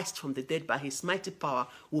raised Christ from the dead by his mighty power,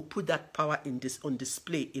 will put that power on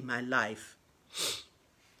display in my life.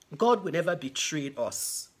 God will never betray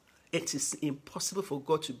us. It is impossible for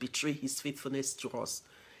God to betray his faithfulness to us.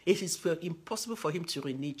 It is impossible for him to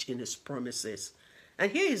renege in his promises.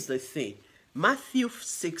 And here is the thing. Matthew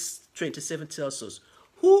 6:27 tells us,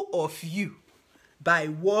 who of you, by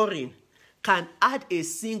worrying, can add a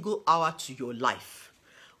single hour to your life?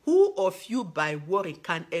 Who of you, by worrying,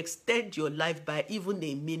 can extend your life by even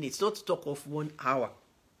a minute, not to talk of 1 hour?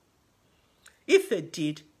 If it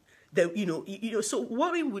did, then, so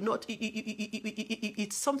worrying will not,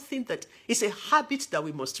 it's something that is a habit that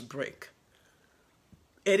we must break.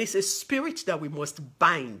 It is a spirit that we must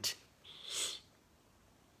bind.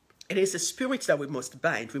 It is a spirit that we must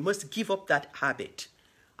bind. We must give up that habit.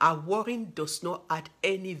 Our worrying does not add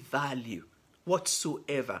any value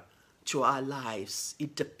whatsoever to our lives.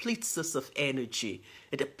 It depletes us of energy.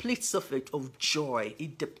 It depletes us of joy.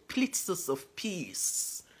 It depletes us of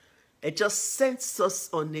peace. It just sends us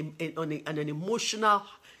on an emotional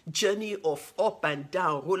journey of up and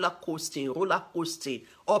down, roller coasting,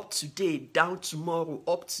 up today, down tomorrow,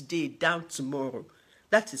 up today, down tomorrow.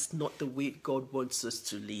 That is not the way God wants us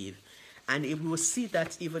to live. And we will see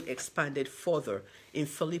that even expanded further in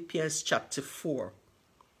Philippians chapter 4.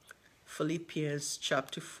 Philippians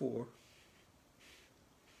chapter 4.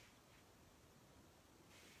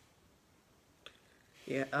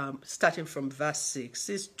 Yeah, starting from verse 6,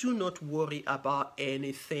 says, do not worry about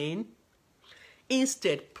anything.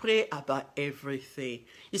 Instead, pray about everything.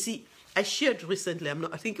 You see, I shared recently,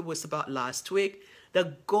 I think it was about last week,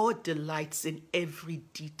 that God delights in every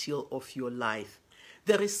detail of your life.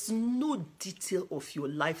 There is no detail of your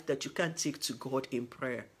life that you can't take to God in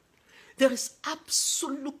prayer. There is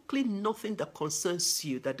absolutely nothing that concerns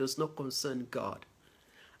you that does not concern God.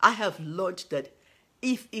 I have learned that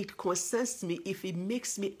if it concerns me, if it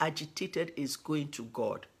makes me agitated, it's going to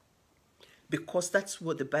God. Because that's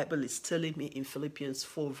what the Bible is telling me in Philippians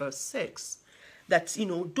 4 verse 6. That,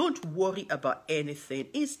 don't worry about anything.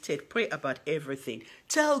 Instead, pray about everything.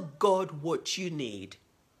 Tell God what you need.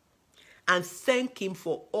 And thank him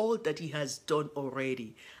for all that he has done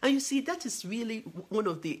already. And you see, that is really one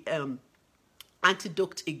of the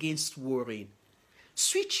antidotes against worrying.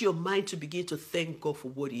 Switch your mind to begin to thank God for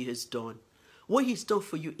what he has done. What he's done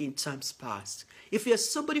for you in times past. If you're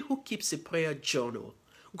somebody who keeps a prayer journal,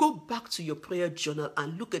 go back to your prayer journal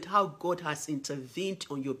and look at how God has intervened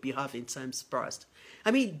on your behalf in times past.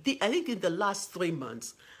 I think in the last 3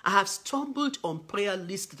 months, I have stumbled on prayer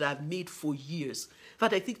lists that I've made for years. In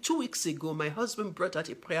fact, I think 2 weeks ago, my husband brought out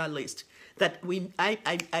a prayer list that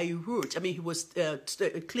I wrote. He was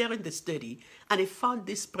clearing the study, and I found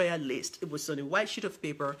this prayer list. It was on a white sheet of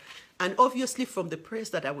paper, and obviously from the prayers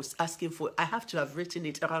that I was asking for, I have to have written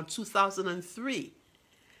it around 2003.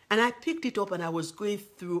 And I picked it up and I was going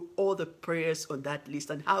through all the prayers on that list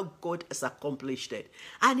and how God has accomplished it.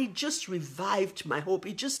 And it just revived my hope.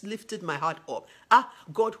 It just lifted my heart up.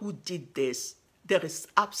 God who did this. There is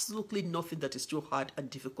absolutely nothing that is too hard and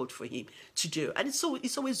difficult for him to do. And it's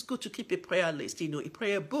always good to keep a prayer list, a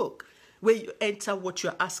prayer book, where you enter what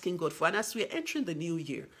you're asking God for. And as we're entering the new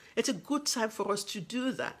year, it's a good time for us to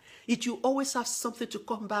do that. You always have something to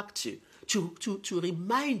come back to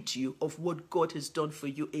remind you of what God has done for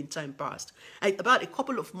you in time past. About a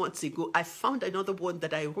couple of months ago, I found another one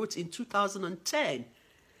that I wrote in 2010.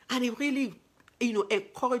 And it really,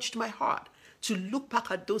 encouraged my heart to look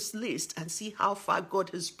back at those lists and see how far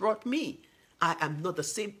God has brought me. I am not the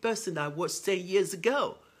same person I was 10 years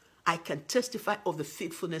ago. I can testify of the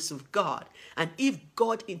faithfulness of God. And if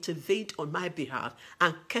God intervened on my behalf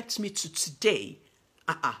and kept me to today,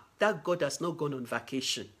 that God has not gone on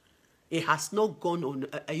vacation. He has not gone on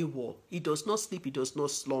a war. He does not sleep. He does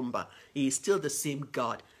not slumber. He is still the same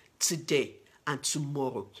God today and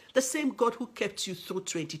tomorrow. The same God who kept you through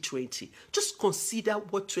 2020. Just consider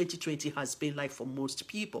what 2020 has been like for most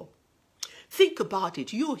people. Think about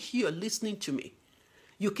it. You're here listening to me.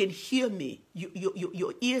 You can hear me.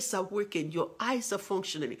 Your ears are working. Your eyes are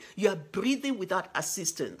functioning. You are breathing without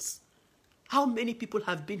assistance. How many people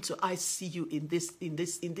have been to ICU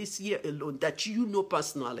in this year alone that you know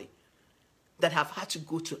personally, that have had to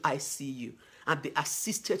go to ICU and be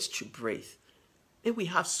assisted to breathe? And we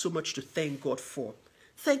have so much to thank God for.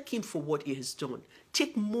 Thank him for what he has done.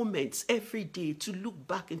 Take moments every day to look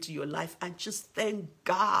back into your life and just thank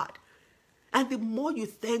God. And the more you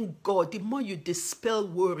thank God, the more you dispel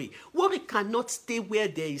worry. Worry cannot stay where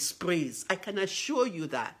there is praise. I can assure you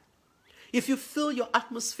that. If you fill your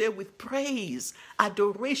atmosphere with praise,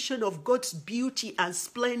 adoration of God's beauty and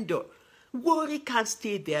splendor, worry can't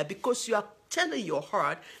stay there because you are telling your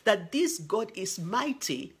heart that this God is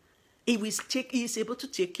mighty. He is able to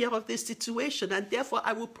take care of this situation, and therefore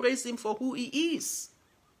I will praise him for who he is.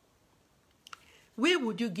 Where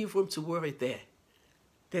would you give room to worry there?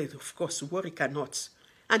 There, of course, worry cannot.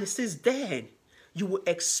 And it says, then you will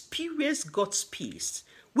experience God's peace,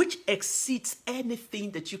 which exceeds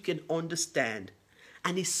anything that you can understand.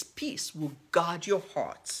 And his peace will guard your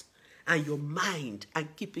heart and your mind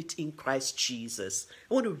and keep it in Christ Jesus.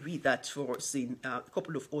 I want to read that for us in a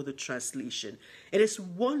couple of other translations. It is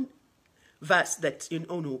one verse that, it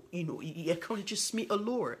encourages me a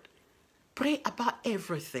lot. Pray about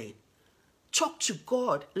everything. Talk to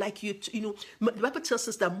God like the Bible tells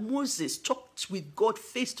us that Moses talked with God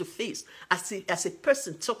face to face as a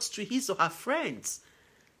person talks to his or her friends.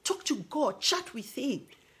 Talk to God, chat with him.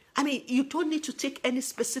 You don't need to take any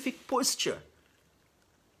specific posture.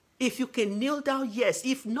 If you can kneel down, yes.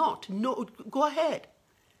 If not, no, go ahead.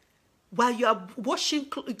 While you are washing,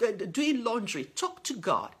 doing laundry, talk to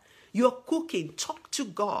God. You're cooking, talk to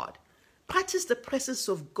God. Practice the presence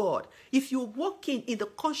of God. If you're walking in the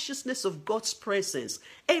consciousness of God's presence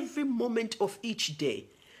every moment of each day,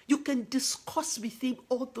 you can discuss with him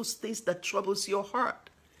all those things that troubles your heart.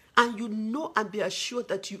 And and be assured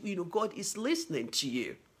that God is listening to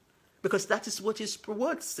you. Because that is what his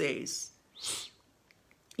word says.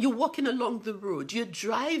 You're walking along the road. You're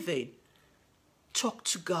driving. Talk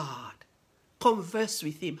to God. Converse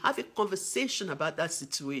with him. Have a conversation about that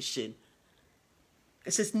situation.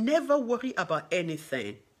 It says, never worry about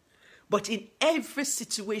anything. But in every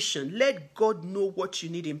situation, let God know what you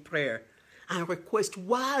need in prayer and request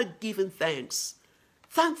while giving thanks.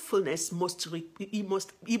 Thankfulness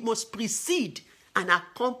must precede and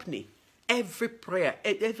accompany every prayer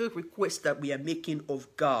and every request that we are making of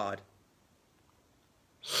God.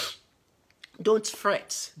 Don't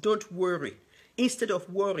fret. Don't worry. Instead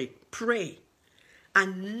of worry, pray.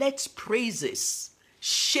 And let praises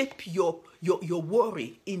shape your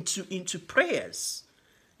worry into prayers.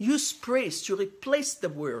 Use praise to replace the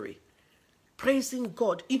worry. Praising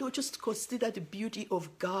God. Just consider the beauty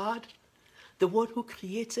of God, the one who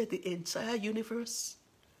created the entire universe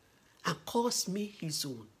and calls me his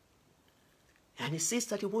own. And he says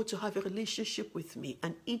that he wants to have a relationship with me,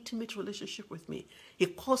 an intimate relationship with me. He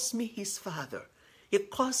calls me his father. He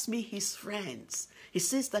calls me his friends. He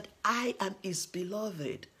says that I am his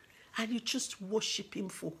beloved. And you just worship him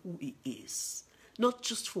for who he is, not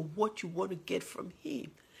just for what you want to get from him.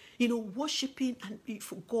 Worshiping and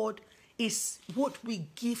for God is what we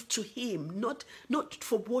give to him, not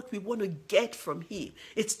for what we want to get from him.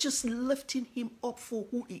 It's just lifting him up for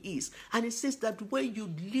who he is. And it says that when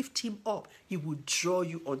you lift him up, he will draw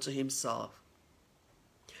you unto himself.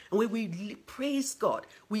 And when we praise God,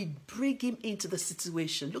 we bring him into the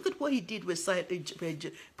situation. Look at what he did with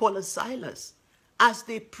Paul and Silas. As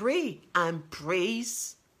they pray and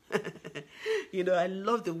praise, I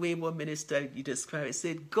love the way one minister described it. He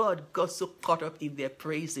said God got so caught up in their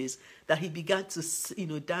praises that he began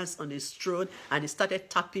to, dance on his throne, and he started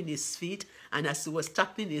tapping his feet. And as he was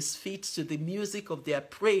tapping his feet to the music of their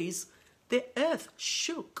praise, the earth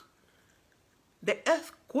shook. The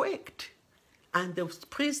earth quaked, and the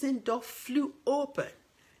prison door flew open.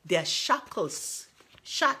 Their shackles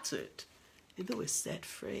shattered, and they were set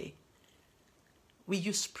free. We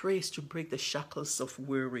use praise to break the shackles of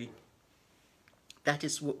worry. That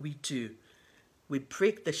is what we do. We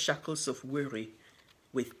break the shackles of worry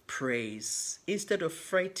with praise. Instead of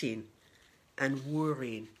fretting and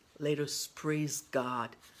worrying, let us praise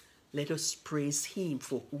God. Let us praise him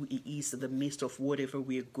for who he is in the midst of whatever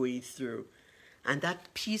we are going through. And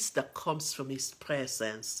that peace that comes from his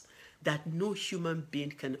presence, that no human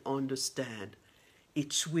being can understand,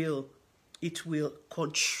 it will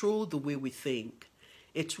control the way we think.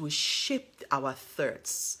 It will shape our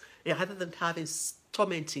thoughts. Rather than having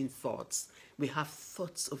tormenting thoughts, we have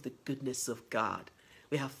thoughts of the goodness of God.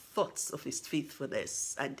 We have thoughts of his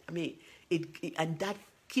faithfulness. And and that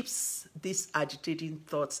keeps these agitating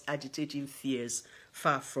thoughts, agitating fears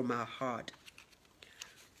far from our heart.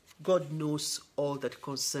 God knows all that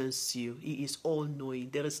concerns you. He is all-knowing.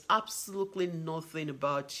 There is absolutely nothing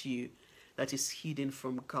about you that is hidden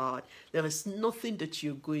from God. There is nothing that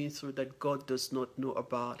you're going through that God does not know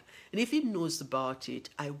about. And if he knows about it,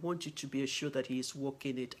 I want you to be assured that he is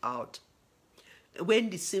working it out.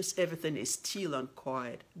 When it seems everything is still and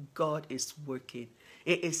quiet, God is working.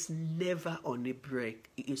 He is never on a break.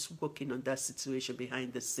 He is working on that situation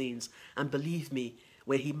behind the scenes. And believe me,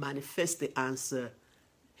 when he manifests the answer,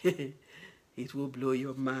 it will blow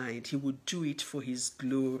your mind. He will do it for his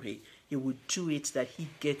glory. He will do it that he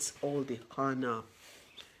gets all the honor.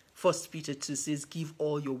 1 Peter 2 says, give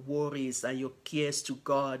all your worries and your cares to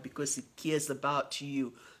God because he cares about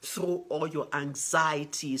you. Throw all your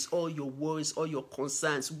anxieties, all your worries, all your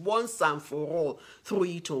concerns, once and for all, throw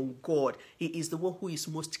it on God. He is the one who is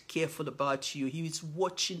most careful about you. He is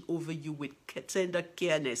watching over you with tender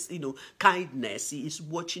kindness. He is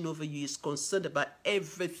watching over you. He is concerned about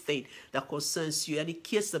everything that concerns you, and he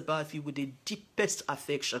cares about you with the deepest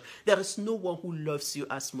affection. There is no one who loves you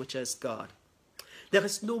as much as God. There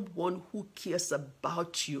is no one who cares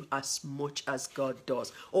about you as much as God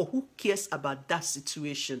does, or who cares about that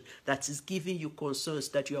situation that is giving you concerns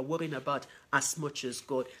that you are worrying about as much as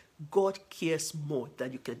God. God cares more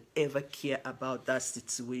than you can ever care about that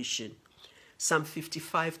situation. Psalm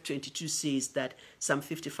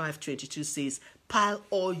 55:22 says, pile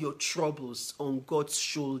all your troubles on God's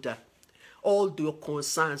shoulder. All your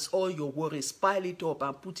concerns, all your worries, pile it up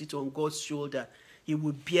and put it on God's shoulder. He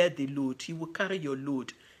will bear the load. He will carry your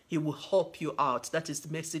load. He will help you out. That is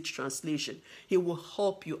the Message translation. He will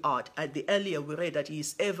help you out. And earlier we read that he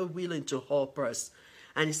is ever willing to help us.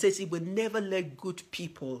 And he says he will never let good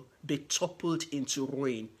people be toppled into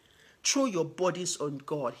ruin. Throw your bodies on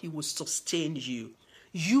God. He will sustain you.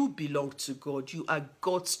 You belong to God. You are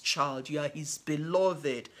God's child. You are his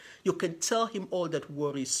beloved. You can tell him all that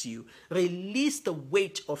worries you. Release the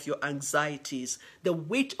weight of your anxieties, the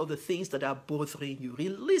weight of the things that are bothering you.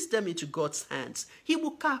 Release them into God's hands. He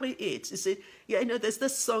will carry it. You see, there's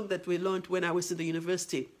this song that we learned when I was in the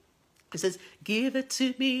university. It says, give it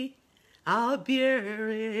to me, I'll bear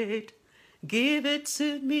it. Give it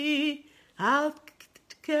to me, I'll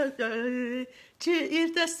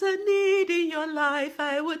if there's a need in your life,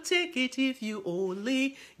 I will take it if you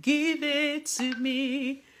only give it to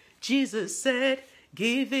me. Jesus said,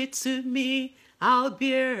 give it to me, I'll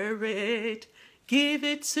bear it. Give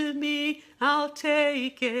it to me, I'll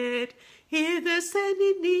take it. If there's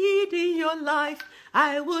any need in your life,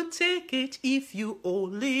 I will take it if you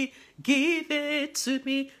only give it to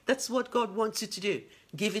me. That's what God wants you to do.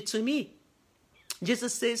 Give it to me.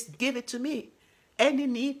 Jesus says, give it to me. Any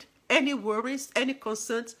need, any worries, any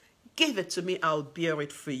concerns, give it to me. I'll bear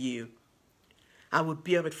it for you. I will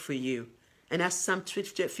bear it for you. And as Psalm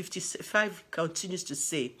 55 continues to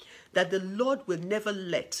say, that the Lord will never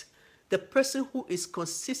let the person who is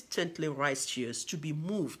consistently righteous to be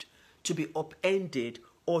moved, to be upended,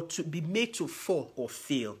 or to be made to fall or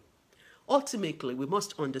fail. Ultimately, we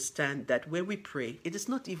must understand that when we pray, it is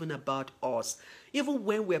not even about us. Even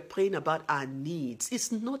when we're praying about our needs,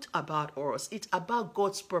 it's not about us. It's about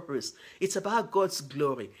God's purpose. It's about God's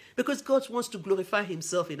glory. Because God wants to glorify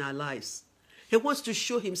himself in our lives. He wants to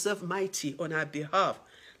show himself mighty on our behalf.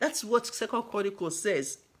 That's what 2 Chronicles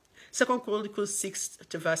says. 2 Chronicles 6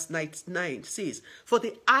 to verse 9 says, for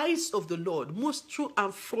the eyes of the Lord moves through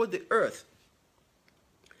and through the earth,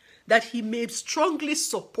 that he may strongly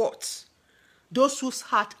support those whose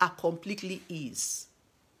heart are completely ease.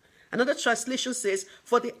 Another translation says,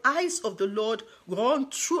 for the eyes of the Lord run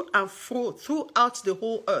through and through throughout the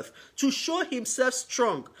whole earth to show himself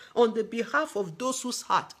strong on the behalf of those whose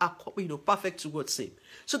heart are perfect towards him.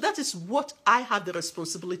 So that is what I have the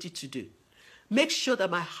responsibility to do. Make sure that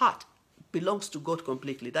my heart belongs to God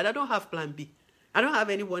completely, that I don't have plan B. I don't have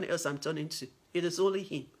anyone else I'm turning to. It is only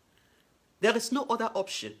him. There is no other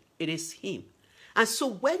option. It is him. And so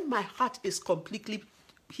when my heart is completely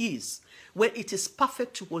his, when it is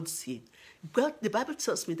perfect towards him, God, the Bible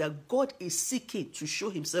tells me that God is seeking to show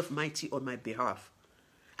himself mighty on my behalf.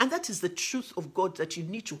 And that is the truth of God that you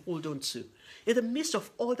need to hold on to. In the midst of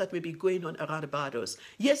all that may be going on around about us.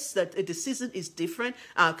 Yes, that the season is different.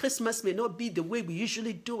 Christmas may not be the way we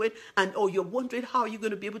usually do it. And you're wondering how you're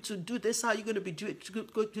going to be able to do this, how you're going to be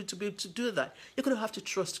able to do that. You're going to have to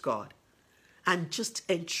trust God. And just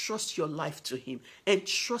entrust your life to him.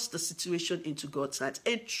 Entrust the situation into God's hands.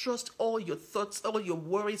 Entrust all your thoughts, all your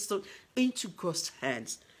worries into God's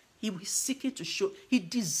hands. He is seeking to show, he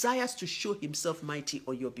desires to show himself mighty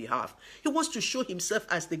on your behalf. He wants to show himself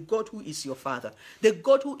as the God who is your father. The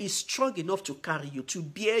God who is strong enough to carry you, to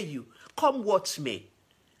bear you. Come what may.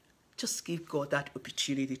 Just give God that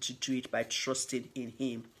opportunity to do it by trusting in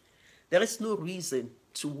him. There is no reason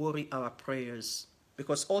to worry our prayers.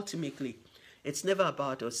 Because ultimately, it's never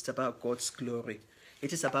about us, it's about God's glory.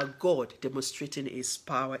 It is about God demonstrating his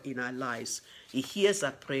power in our lives. He hears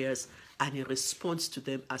our prayers and he responds to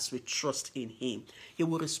them as we trust in him. He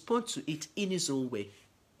will respond to it in his own way.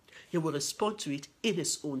 He will respond to it in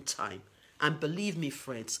his own time. And believe me,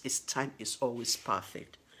 friends, his time is always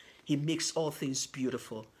perfect. He makes all things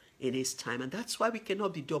beautiful in his time. And that's why we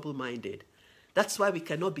cannot be double-minded. That's why we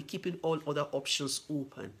cannot be keeping all other options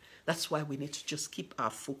open. That's why we need to just keep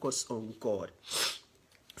our focus on God.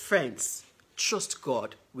 Friends, trust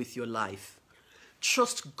God with your life.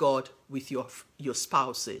 Trust God with your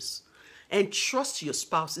spouses. And trust your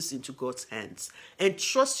spouses into God's hands. And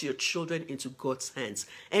trust your children into God's hands.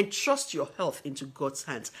 And trust your health into God's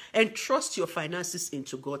hands. And trust your finances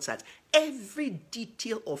into God's hands. Every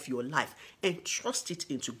detail of your life. And trust it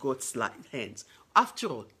into God's hands. After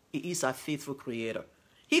all, he is our faithful creator.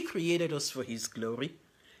 He created us for his glory.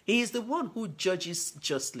 He is the one who judges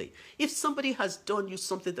justly. If somebody has done you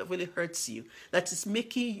something that really hurts you, that is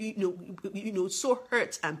making you so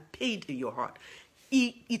hurt and pained in your heart,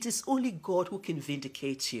 it is only God who can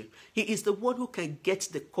vindicate you. He is the one who can get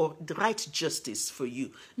the right justice for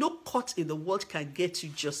you. No court in the world can get you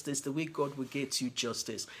justice the way God will get you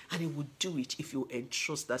justice. And he will do it if you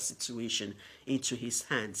entrust that situation into his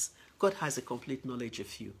hands. God has a complete knowledge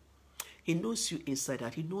of you. He knows you inside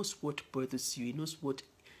out. He knows what bothers you. He knows what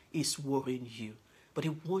is worrying you. But he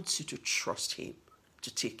wants you to trust him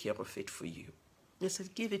to take care of it for you. He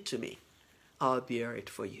said, give it to me. I'll bear it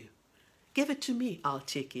for you. Give it to me. I'll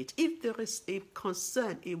take it. If there is a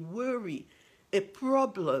concern, a worry, a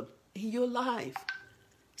problem in your life,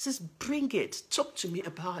 he says, bring it. Talk to me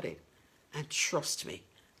about it. and trust me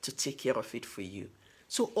to take care of it for you.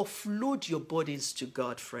 So offload your burdens to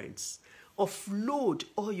God, friends. Offload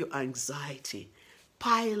all your anxiety.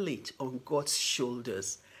 Pile it on God's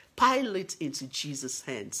shoulders. Pile it into Jesus'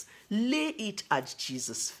 hands. Lay it at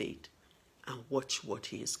Jesus' feet. And watch what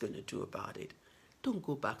he is going to do about it. Don't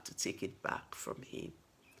go back to take it back from him.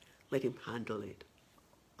 Let him handle it.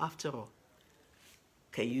 After all,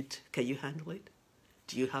 can you handle it?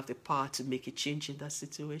 Do you have the power to make a change in that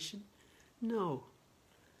situation? No.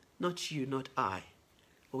 Not you, not I.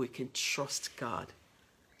 But we can trust God,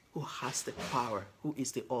 who has the power, who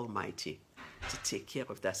is the Almighty, to take care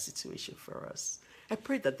of that situation for us. I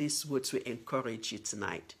pray that these words will encourage you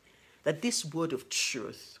tonight, that this word of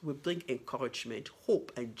truth will bring encouragement,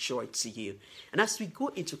 hope, and joy to you. And as we go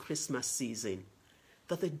into Christmas season,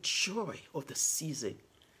 that the joy of the season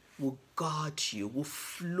will guard you, will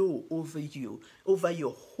flow over you, over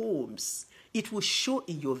your homes. It will show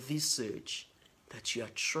in your visage that you are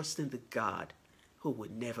trusting the God who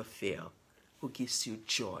will never fail, who gives you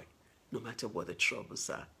joy no matter what the troubles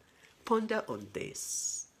are. Ponder on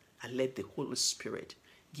this and let the Holy Spirit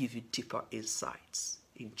give you deeper insights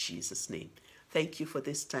in Jesus' name. Thank you for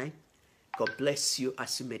this time. God bless you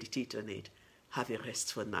as you meditate on it. Have a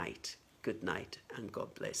restful night. Good night, and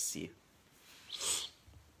God bless you.